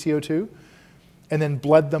their PCO2, and then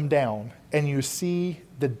bled them down. And you see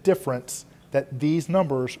the difference that these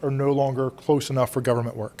numbers are no longer close enough for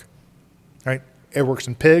government work, right? It works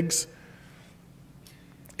in pigs.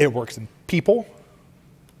 It works in people.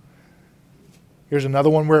 Here's another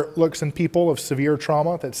one where it looks in people of severe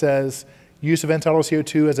trauma that says use of end tidal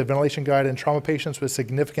CO2 as a ventilation guide in trauma patients with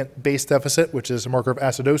significant base deficit, which is a marker of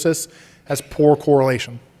acidosis, has poor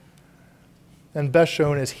correlation. And best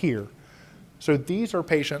shown is here. So these are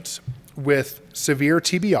patients with severe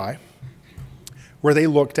TBI where they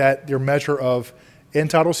looked at their measure of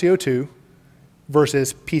end tidal CO2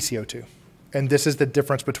 versus PCO2. And this is the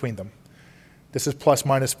difference between them. This is plus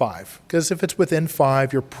minus 5, because if it's within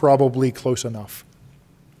 5, you're probably close enough.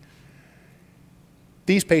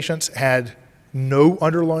 These patients had no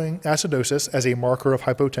underlying acidosis as a marker of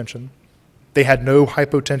hypotension. They had no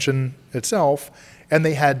hypotension itself, and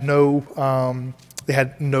they had no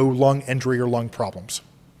lung injury or lung problems.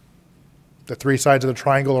 The 3 sides of the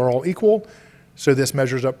triangle are all equal, so this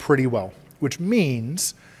measures up pretty well, which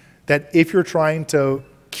means that if you're trying to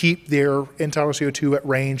keep their end tidal CO2 at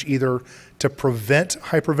range, either to prevent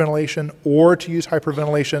hyperventilation or to use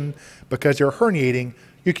hyperventilation because they're herniating,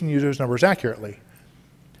 you can use those numbers accurately.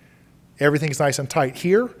 Everything's nice and tight.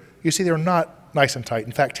 Here, you see they're not nice and tight.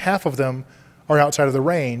 In fact, half of them are outside of the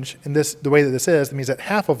range, and the way that this is, it means that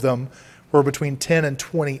half of them were between 10 and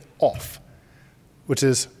 20 off, which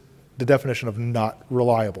is the definition of not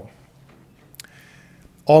reliable.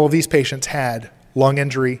 All of these patients had lung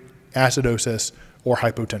injury, acidosis, or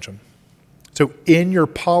hypotension. So in your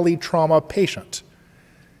polytrauma patient,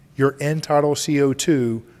 your end tidal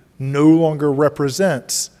CO2 no longer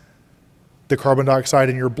represents the carbon dioxide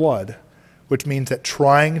in your blood, which means that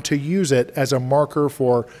trying to use it as a marker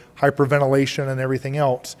for hyperventilation and everything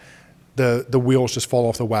else the wheels just fall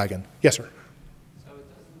off the wagon. Yes, sir. So it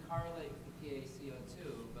doesn't correlate with the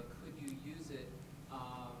PaCO2, but could you use it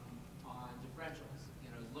on differentials? You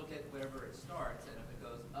know, look at wherever it starts, and if it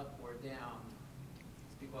goes up or down,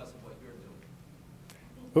 it's because of what you're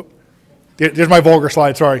doing. There's my vulgar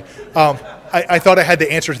slide, sorry. I thought I had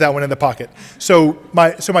the answer to that one in the pocket. So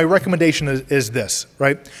my recommendation is this,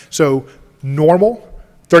 right? So normal,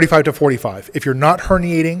 35 to 45. If you're not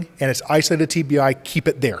herniating and it's isolated TBI, keep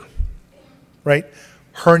it there, right?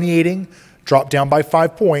 Herniating, drop down by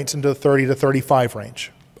 5 points into the 30 to 35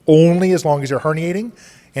 range. Only as long as they're herniating,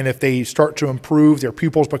 and if they start to improve, their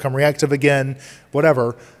pupils become reactive again,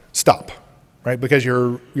 whatever, stop, right? Because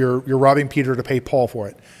you're robbing Peter to pay Paul for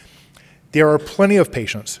it. There are plenty of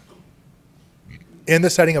patients in the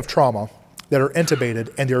setting of trauma that are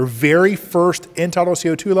intubated and their very first end-tidal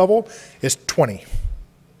CO2 level is 20.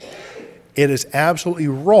 It is absolutely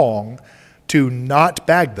wrong to not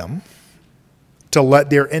bag them to let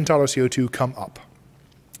their end-tidal CO2 come up.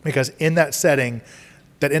 Because in that setting,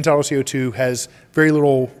 that end-tidal CO2 has very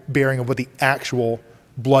little bearing of what the actual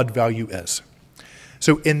blood value is.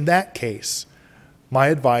 So in that case, my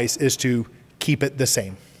advice is to keep it the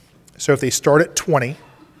same. So if they start at 20,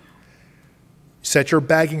 set your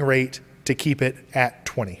bagging rate to keep it at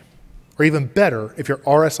 20. Or even better, if you're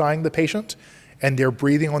RSIing the patient and they're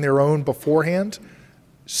breathing on their own beforehand,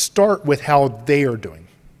 start with how they are doing.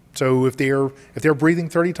 So if they're breathing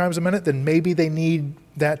 30 times a minute, then maybe they need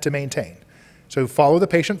that to maintain. So follow the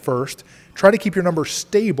patient first. Try to keep your number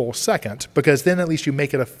stable second, because then at least you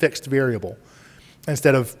make it a fixed variable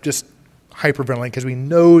instead of just hyperventilating, because we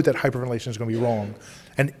know that hyperventilation is going to be wrong.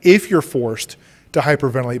 And if you're forced to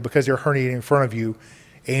hyperventilate because you're herniating in front of you,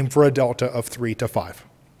 aim for a delta of 3 to 5.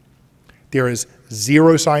 There is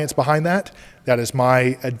zero science behind that. That is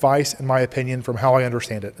my advice and my opinion from how I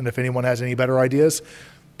understand it. And if anyone has any better ideas,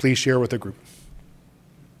 please share with the group.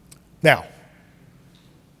 Now,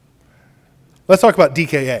 let's talk about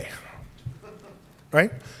DKA,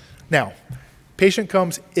 right? Now, patient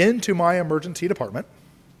comes into my emergency department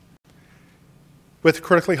with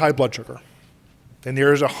critically high blood sugar. And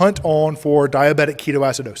there's a hunt on for diabetic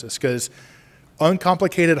ketoacidosis, because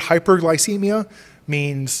uncomplicated hyperglycemia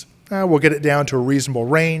means we'll get it down to a reasonable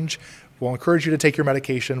range. We'll encourage you to take your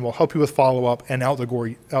medication. We'll help you with follow-up, and out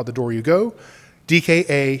the door you go.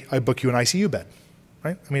 DKA, I book you an ICU bed,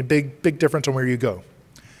 right? I mean, big difference on where you go.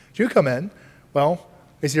 So you come in, well,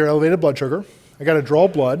 is there elevated blood sugar? I got to draw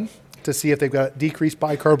blood to see if they've got decreased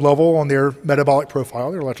bicarb level on their metabolic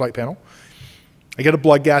profile, their electrolyte panel. I get a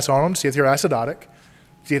blood gas on them, see if they're acidotic,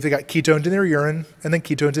 see if they got ketones in their urine, and then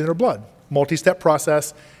ketones in their blood. Multi-step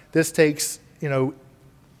process. This takes,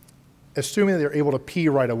 assuming that they're able to pee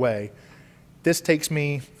right away, this takes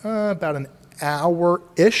me about an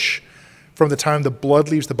hour-ish from the time the blood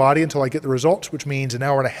leaves the body until I get the results, which means an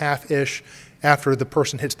hour and a half-ish after the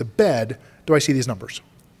person hits the bed do I see these numbers,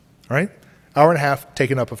 all right? Hour and a half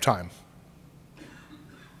taken up of time.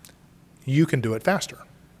 You can do it faster.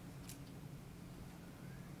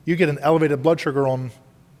 You get an elevated blood sugar on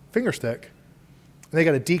finger stick, and they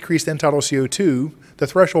got a decreased end-tidal CO2, the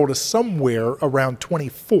threshold is somewhere around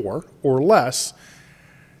 24 or less,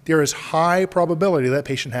 there is high probability that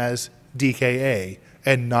patient has DKA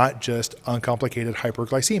and not just uncomplicated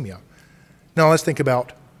hyperglycemia. Now let's think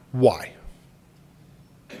about why.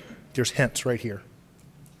 There's hints right here.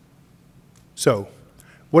 So,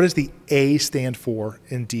 what does the A stand for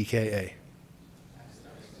in DKA?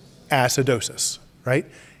 Acidosis, right?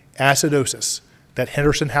 Acidosis, that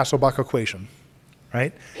Henderson-Hasselbalch equation,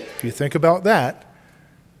 right? If you think about that,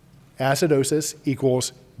 acidosis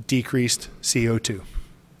equals decreased CO2.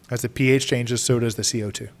 As the pH changes, so does the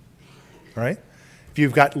CO2, all right? If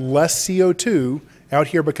you've got less CO2 out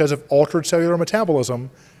here because of altered cellular metabolism,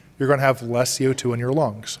 you're going to have less CO2 in your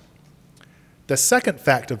lungs. The second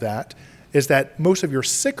fact of that is that most of your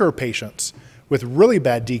sicker patients with really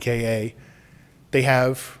bad DKA, they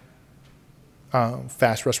have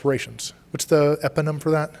fast respirations. What's the eponym for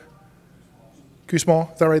that?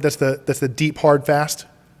 Q-small, is that right? That's the deep, hard, fast?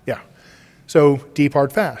 Yeah. So deep,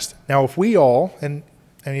 hard, fast. Now if we all, and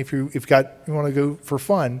if you want to go for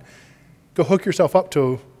fun, go hook yourself up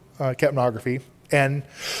to capnography and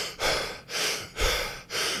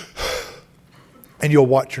you'll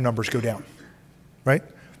watch your numbers go down, right?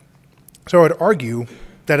 So I would argue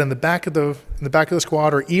that in the back of the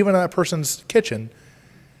squad, or even in that person's kitchen,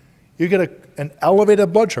 you get an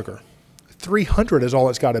elevated blood sugar. 300 is all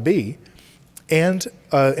it's got to be, and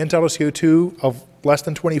end-tidal CO2 of less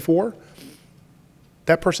than 24.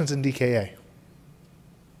 That person's in DKA.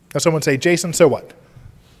 Now someone say, Jason, so what?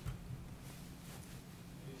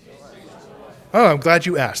 Oh, I'm glad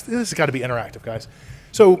you asked. This has got to be interactive, guys.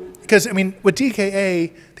 So, because, I mean, with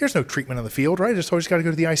DKA, there's no treatment in the field, right? It's always got to go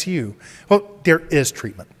to the ICU. Well, there is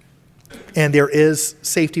treatment. And there is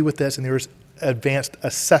safety with this, and there is advanced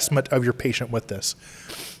assessment of your patient with this.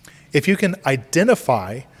 If you can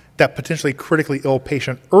identify that potentially critically ill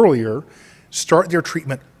patient earlier, start their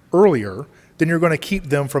treatment earlier, then you're going to keep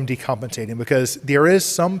them from decompensating, because there is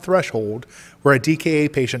some threshold where a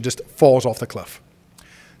DKA patient just falls off the cliff.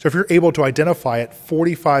 So if you're able to identify it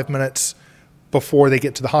 45 minutes before they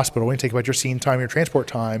get to the hospital, when you think about your scene time, your transport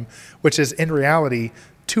time, which is in reality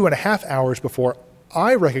 2.5 hours before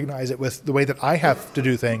I recognize it with the way that I have to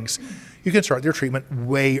do things, you can start their treatment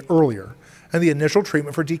way earlier. And the initial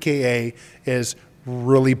treatment for DKA is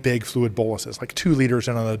really big fluid boluses, like 2 liters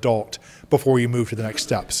in an adult, before you move to the next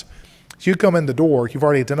steps. So you come in the door, you've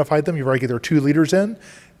already identified them, you've already get their 2 liters in.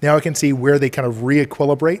 Now I can see where they kind of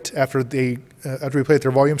re-equilibrate after we play at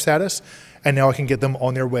their volume status, and now I can get them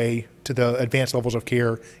on their way to the advanced levels of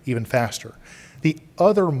care even faster. The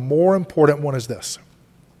other more important one is this,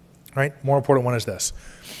 right? More important one is this.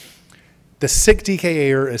 The sick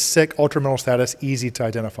DKAer is sick, ultramental status, easy to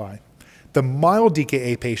identify. The mild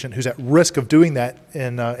DKA patient who's at risk of doing that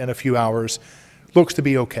in a few hours looks to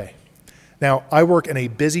be okay. Now, I work in a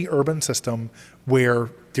busy urban system where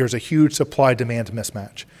there's a huge supply-demand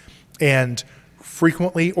mismatch. And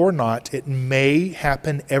frequently or not, it may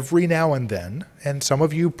happen every now and then, and some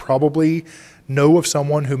of you probably know of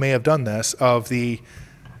someone who may have done this, of the,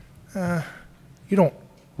 you don't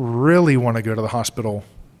really want to go to the hospital,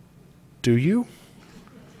 do you?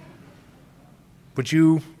 What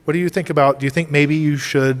do you think about, do you think maybe you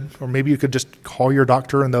should, or maybe you could just call your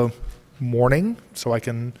doctor in the morning so I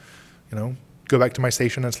can, go back to my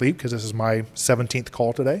station and sleep, because this is my 17th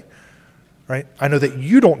call today, right? I know that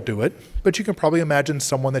you don't do it, but you can probably imagine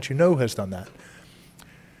someone that you know has done that.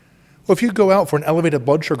 Well, if you go out for an elevated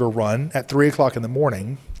blood sugar run at 3 o'clock in the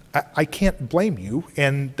morning, I can't blame you,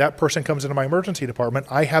 and that person comes into my emergency department,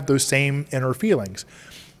 I have those same inner feelings.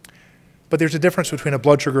 But there's a difference between a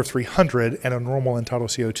blood sugar of 300 and a normal end-tidal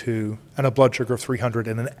CO2, and a blood sugar of 300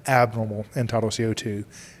 and an abnormal end-tidal CO2.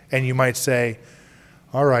 And you might say,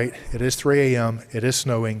 all right, it is 3 a.m., it is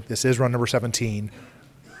snowing, this is run number 17,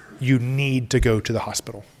 you need to go to the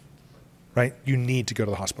hospital, right? You need to go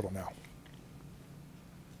to the hospital now.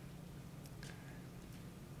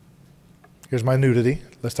 Here's my nudity.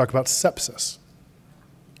 Let's talk about sepsis,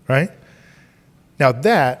 right? Now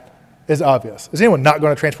that is obvious. Is anyone not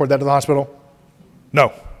going to transport that to the hospital?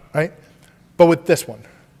 No, right? But with this one,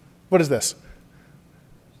 what is this?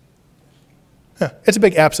 It's a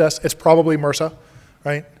big abscess. It's probably MRSA,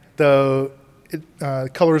 right? The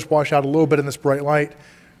colors wash out a little bit in this bright light.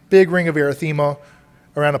 Big ring of erythema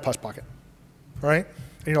around a pus pocket, right?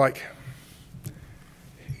 And you're like,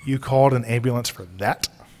 you called an ambulance for that?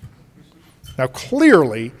 Now,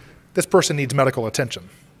 clearly, this person needs medical attention,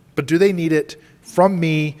 but do they need it from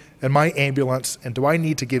me and my ambulance, and do I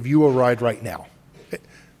need to give you a ride right now?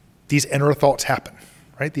 These inner thoughts happen,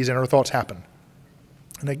 right? These inner thoughts happen.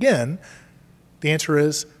 And again, the answer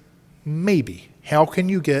is maybe. How can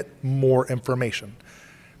you get more information?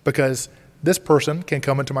 Because this person can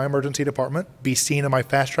come into my emergency department, be seen in my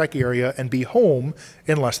fast track area, and be home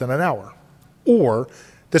in less than an hour. Or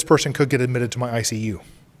this person could get admitted to my ICU.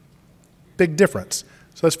 Big difference.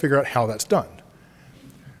 So let's figure out how that's done.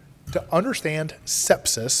 To understand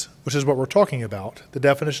sepsis, which is what we're talking about, the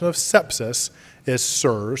definition of sepsis is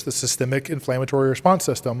SIRS, the Systemic Inflammatory Response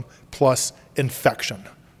System, plus infection,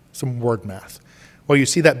 some word math. Well, you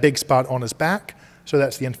see that big spot on his back, so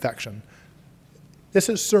that's the infection. This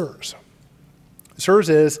is SIRS. SIRS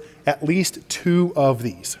is at least 2 of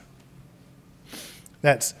these.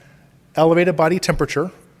 That's elevated body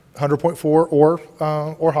temperature, 100.4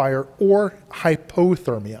 or higher, or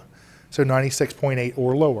hypothermia, so 96.8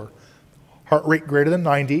 or lower. Heart rate greater than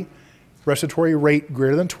 90, respiratory rate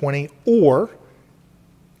greater than 20, or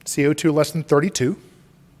CO2 less than 32.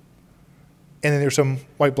 And then there's some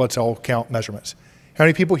white blood cell count measurements. How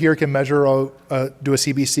many people here can measure, do a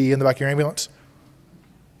CBC in the back of your ambulance?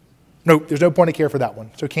 Nope, there's no point of care for that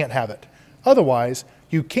one, so can't have it. Otherwise,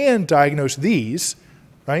 you can diagnose these,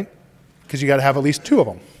 right? Because you got to have at least 2 of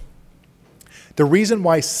them. The reason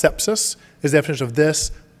why sepsis is the definition of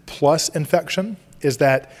this plus infection is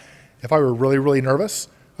that if I were really, really nervous,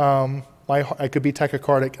 I could be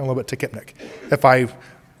tachycardic and a little bit tachypnic. If I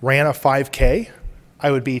ran a 5K, I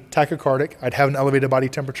would be tachycardic, I'd have an elevated body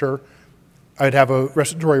temperature, I'd have a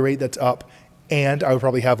respiratory rate that's up, and I would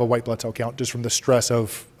probably have a white blood cell count just from the stress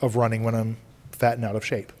of running when I'm fat and out of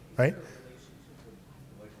shape, right?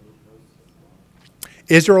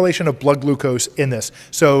 Is there a relation of blood glucose in this?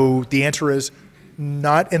 So the answer is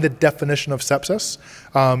not in the definition of sepsis.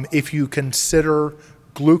 If you consider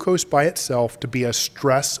glucose by itself to be a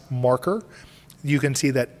stress marker, you can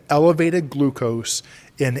see that elevated glucose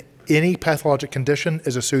in any pathologic condition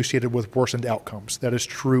is associated with worsened outcomes. That is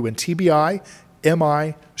true in TBI,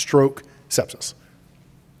 MI, stroke, sepsis.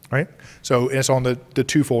 Right? So it's on the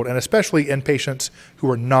twofold, and especially in patients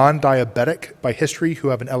who are non-diabetic by history who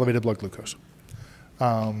have an elevated blood glucose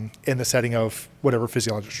in the setting of whatever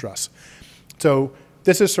physiologic stress. So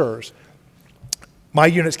this is SIRS. My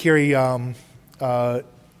units carry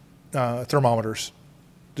thermometers.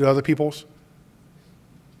 Do other people's?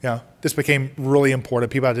 Yeah, this became really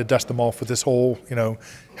important. People had to dust them off with this whole,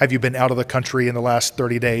 have you been out of the country in the last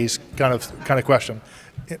 30 days kind of question.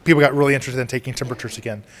 People got really interested in taking temperatures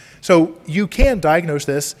again. So you can diagnose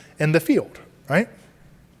this in the field, right?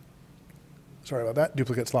 Sorry about that,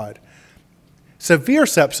 duplicate slide. Severe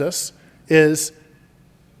sepsis is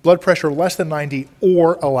blood pressure less than 90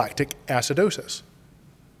 or a lactic acidosis.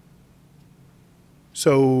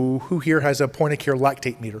 So who here has a point-of-care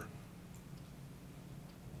lactate meter?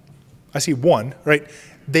 I see one, right?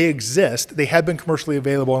 They exist. They have been commercially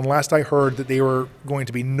available, and last I heard that they were going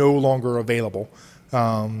to be no longer available.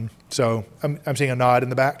 So I'm seeing a nod in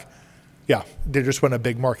the back. Yeah, they just went a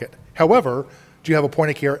big market. However, do you have a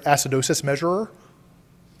point-of-care acidosis measurer?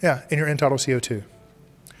 Yeah, in your end-tidal CO2.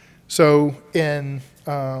 So in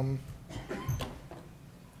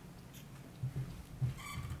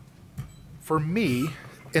for me,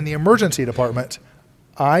 in the emergency department,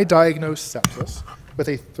 I diagnose sepsis with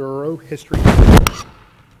a thorough history.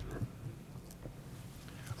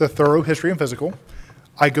 The thorough history and physical.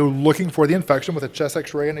 I go looking for the infection with a chest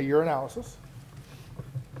x-ray and a urinalysis.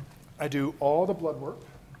 I do all the blood work.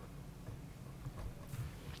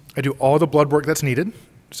 I do all the blood work that's needed.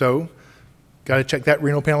 So, got to check that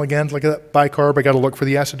renal panel again, look at that bicarb. I got to look for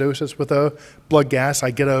the acidosis with a blood gas.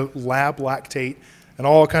 I get a lab lactate and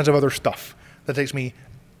all kinds of other stuff that takes me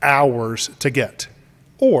hours to get.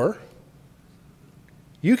 Or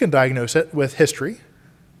you can diagnose it with history,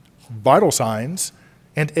 vital signs,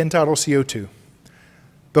 and end-tidal CO2.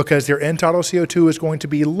 Because their end-tidal CO2 is going to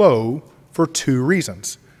be low for two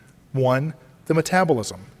reasons. One, the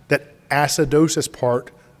metabolism, that acidosis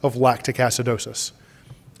part of lactic acidosis.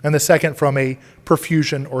 And the second, from a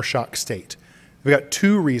perfusion or shock state. We've got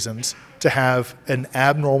two reasons to have an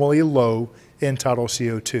abnormally low end-tidal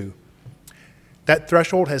CO2. That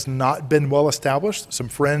threshold has not been well established. Some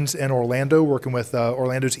friends in Orlando, working with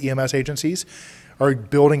Orlando's EMS agencies, are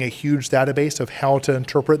building a huge database of how to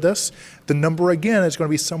interpret this. The number, again, is going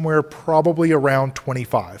to be somewhere probably around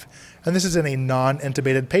 25. And this is in a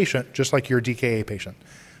non-intubated patient, just like your DKA patient.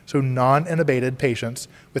 So non-intubated patients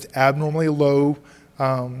with abnormally low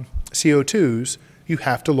CO2s, you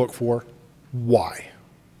have to look for why.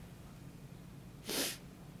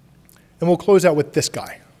 And we'll close out with this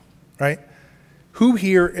guy, right? Who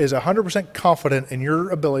here is 100% confident in your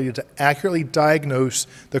ability to accurately diagnose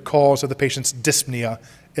the cause of the patient's dyspnea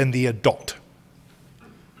in the adult?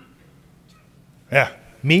 Yeah,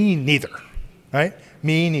 me neither, right?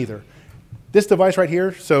 Me neither. This device right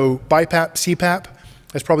here, so BiPAP, CPAP,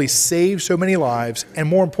 has probably saved so many lives and,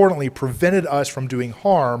 more importantly, prevented us from doing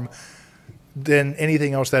harm than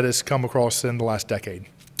anything else that has come across in the last decade.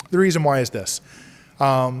 The reason why is this.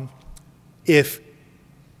 If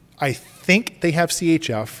I think they have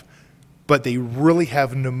CHF, but they really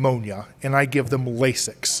have pneumonia, and I give them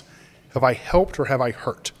Lasix, have I helped or have I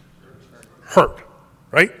hurt? Hurt,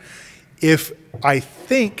 right? If I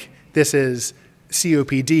think this is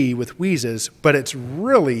COPD with wheezes, but it's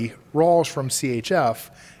really raws from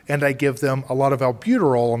CHF, and I give them a lot of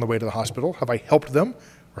albuterol on the way to the hospital, have I helped them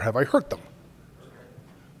or have I hurt them?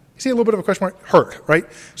 You see a little bit of a question mark? Hurt, right?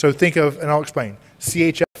 So think of, and I'll explain,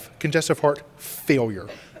 CHF, congestive heart failure,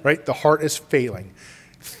 right? The heart is failing.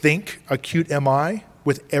 Think acute MI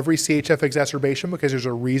with every CHF exacerbation, because there's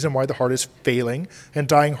a reason why the heart is failing, and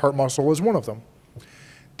dying heart muscle is one of them.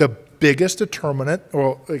 The biggest determinant,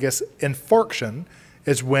 or I guess infarction,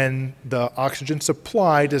 is when the oxygen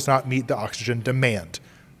supply does not meet the oxygen demand.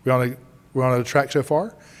 We're on the track so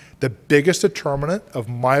far? The biggest determinant of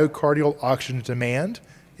myocardial oxygen demand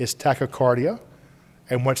is tachycardia.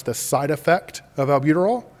 And what's the side effect of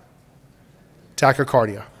albuterol?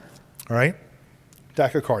 Tachycardia, all right?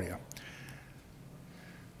 Tachycardia.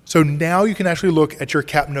 So now you can actually look at your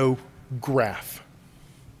CAPNO graph.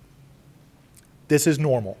 This is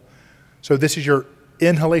normal. So this is your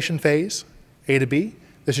inhalation phase, A to B.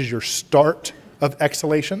 This is your start of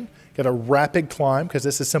exhalation. Get a rapid climb, because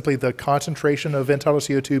this is simply the concentration of end-tidal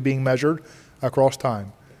CO2 being measured across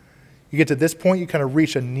time. You get to this point, you kind of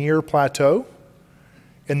reach a near plateau,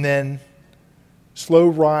 and then slow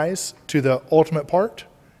rise to the ultimate part,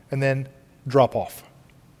 and then drop off.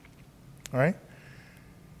 All right?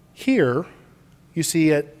 Here, you see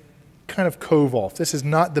it kind of cove off. This is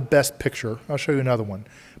not the best picture. I'll show you another one.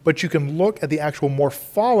 But you can look at the actual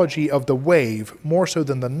morphology of the wave more so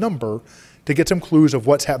than the number to get some clues of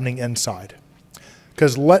what's happening inside.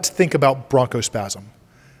 Because let's think about bronchospasm.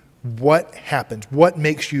 What happens? What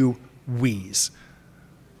makes you wheeze?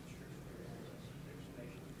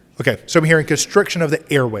 Okay, so I'm hearing constriction of the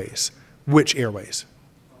airways. Which airways?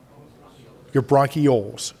 Your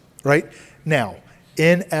bronchioles, right? Now,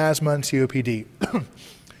 in asthma and COPD,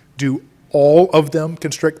 do all of them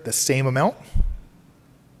constrict the same amount?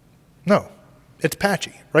 No, it's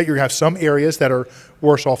patchy, right? You're gonna have some areas that are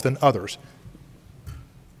worse off than others.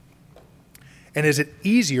 And is it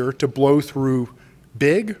easier to blow through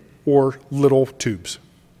big or little tubes?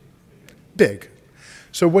 Big.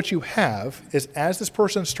 So what you have is as this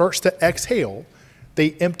person starts to exhale,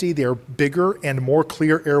 they empty their bigger and more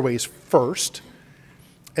clear airways first,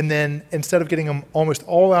 and then instead of getting them almost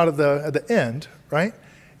all out of at the end, right,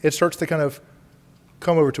 it starts to kind of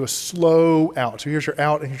come over to a slow out. So here's your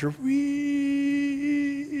out and here's your wheeze,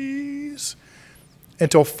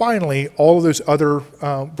 until finally all of those other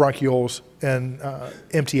bronchioles and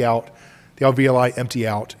empty out, the alveoli empty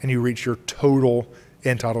out, and you reach your total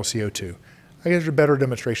end-tidal CO2. I guess there's a better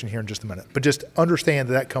demonstration here in just a minute, but just understand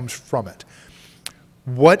that comes from it.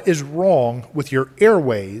 What is wrong with your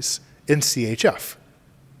airways in CHF?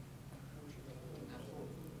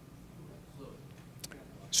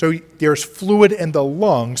 So there's fluid in the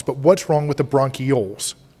lungs, but what's wrong with the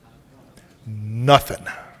bronchioles? Nothing.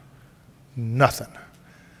 Nothing.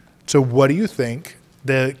 So what do you think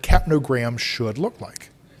the capnogram should look like?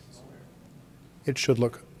 It should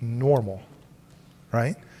look normal,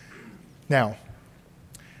 right? Now,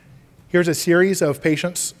 here's a series of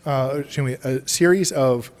patients, a series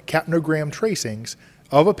of capnogram tracings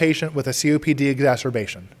of a patient with a COPD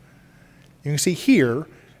exacerbation. You can see here,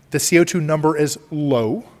 the CO2 number is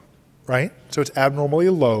low, right? So it's abnormally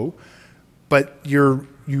low, but you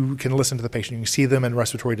can listen to the patient. You can see them in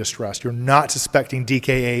respiratory distress. You're not suspecting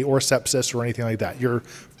DKA or sepsis or anything like that. You're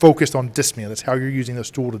focused on dyspnea. That's how you're using this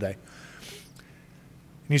tool today.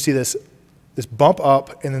 And you see this bump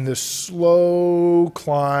up and then this slow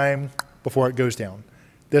climb before it goes down.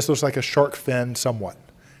 This looks like a shark fin somewhat.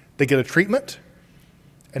 They get a treatment,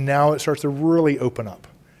 and now it starts to really open up.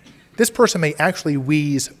 This person may actually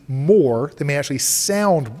wheeze more. They may actually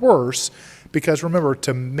sound worse because remember,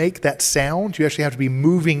 to make that sound, you actually have to be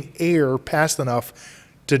moving air fast enough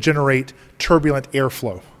to generate turbulent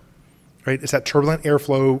airflow, right? It's that turbulent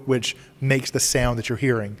airflow which makes the sound that you're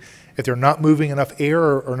hearing. If they're not moving enough air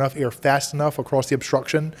or enough air fast enough across the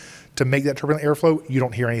obstruction to make that turbulent airflow, you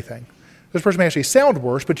don't hear anything. This person may actually sound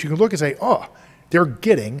worse, but you can look and say, oh, they're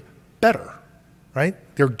getting better, right?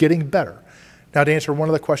 They're getting better. Now, to answer one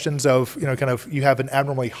of the questions of, you have an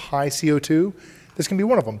abnormally high CO2, this can be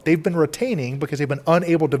one of them. They've been retaining because they've been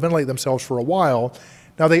unable to ventilate themselves for a while.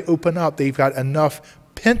 Now they open up, they've got enough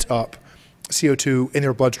pent up CO2 in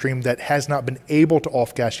their bloodstream that has not been able to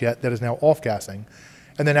off-gas yet, that is now off-gassing.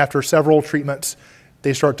 And then after several treatments,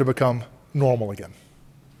 they start to become normal again.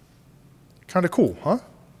 Kind of cool, huh?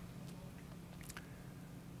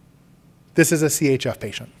 This is a CHF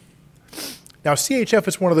patient. Now, CHF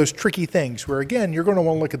is one of those tricky things where, again, you're going to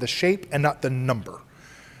want to look at the shape and not the number.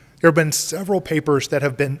 There have been several papers that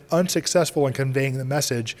have been unsuccessful in conveying the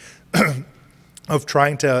message of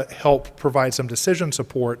trying to help provide some decision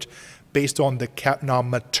support based on the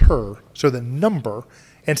capnometer, so the number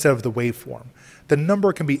instead of the waveform. The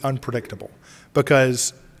number can be unpredictable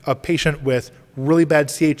because a patient with really bad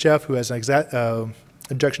CHF who has an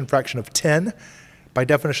ejection fraction of 10, by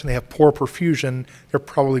definition they have poor perfusion, they're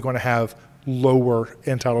probably going to have lower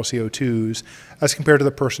end-tidal CO2s as compared to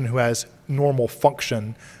the person who has normal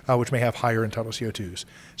function, which may have higher end-tidal CO2s.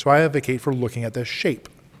 So I advocate for looking at the shape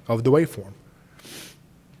of the waveform.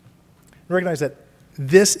 Recognize that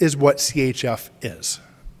this is what CHF is,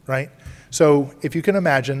 right? So if you can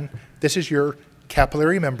imagine, this is your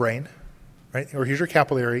capillary membrane, right? Or here's your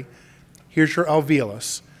capillary, here's your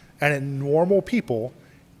alveolus, and in normal people,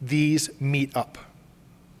 these meet up.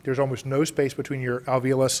 There's almost no space between your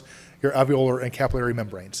alveolus, your alveolar and capillary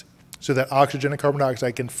membranes, so that oxygen and carbon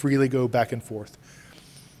dioxide can freely go back and forth.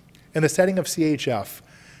 In the setting of CHF,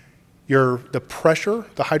 the pressure,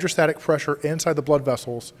 the hydrostatic pressure inside the blood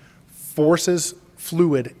vessels forces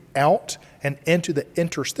fluid out and into the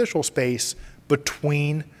interstitial space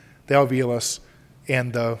between the alveolus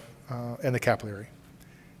and the capillary.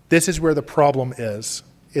 This is where the problem is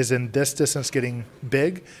is in this distance getting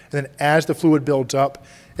big, and then as the fluid builds up,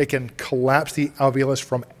 it can collapse the alveolus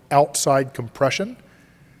from outside compression,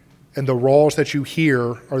 and the rolls that you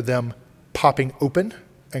hear are them popping open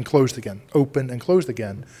and closed again, open and closed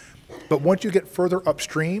again. But once you get further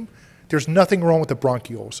upstream, there's nothing wrong with the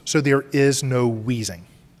bronchioles, so there is no wheezing.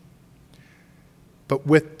 But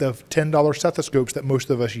with the $10 stethoscopes that most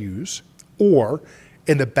of us use, or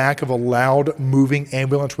in the back of a loud moving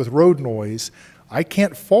ambulance with road noise, I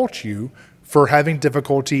can't fault you for having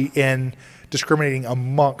difficulty in discriminating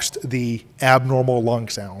amongst the abnormal lung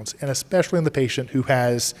sounds, and especially in the patient who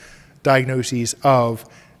has diagnoses of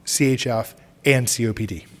CHF and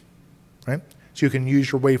COPD, right? So you can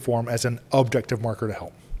use your waveform as an objective marker to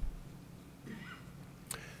help.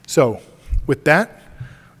 So with that,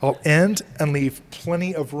 I'll end and leave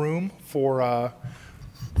plenty of room for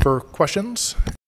questions.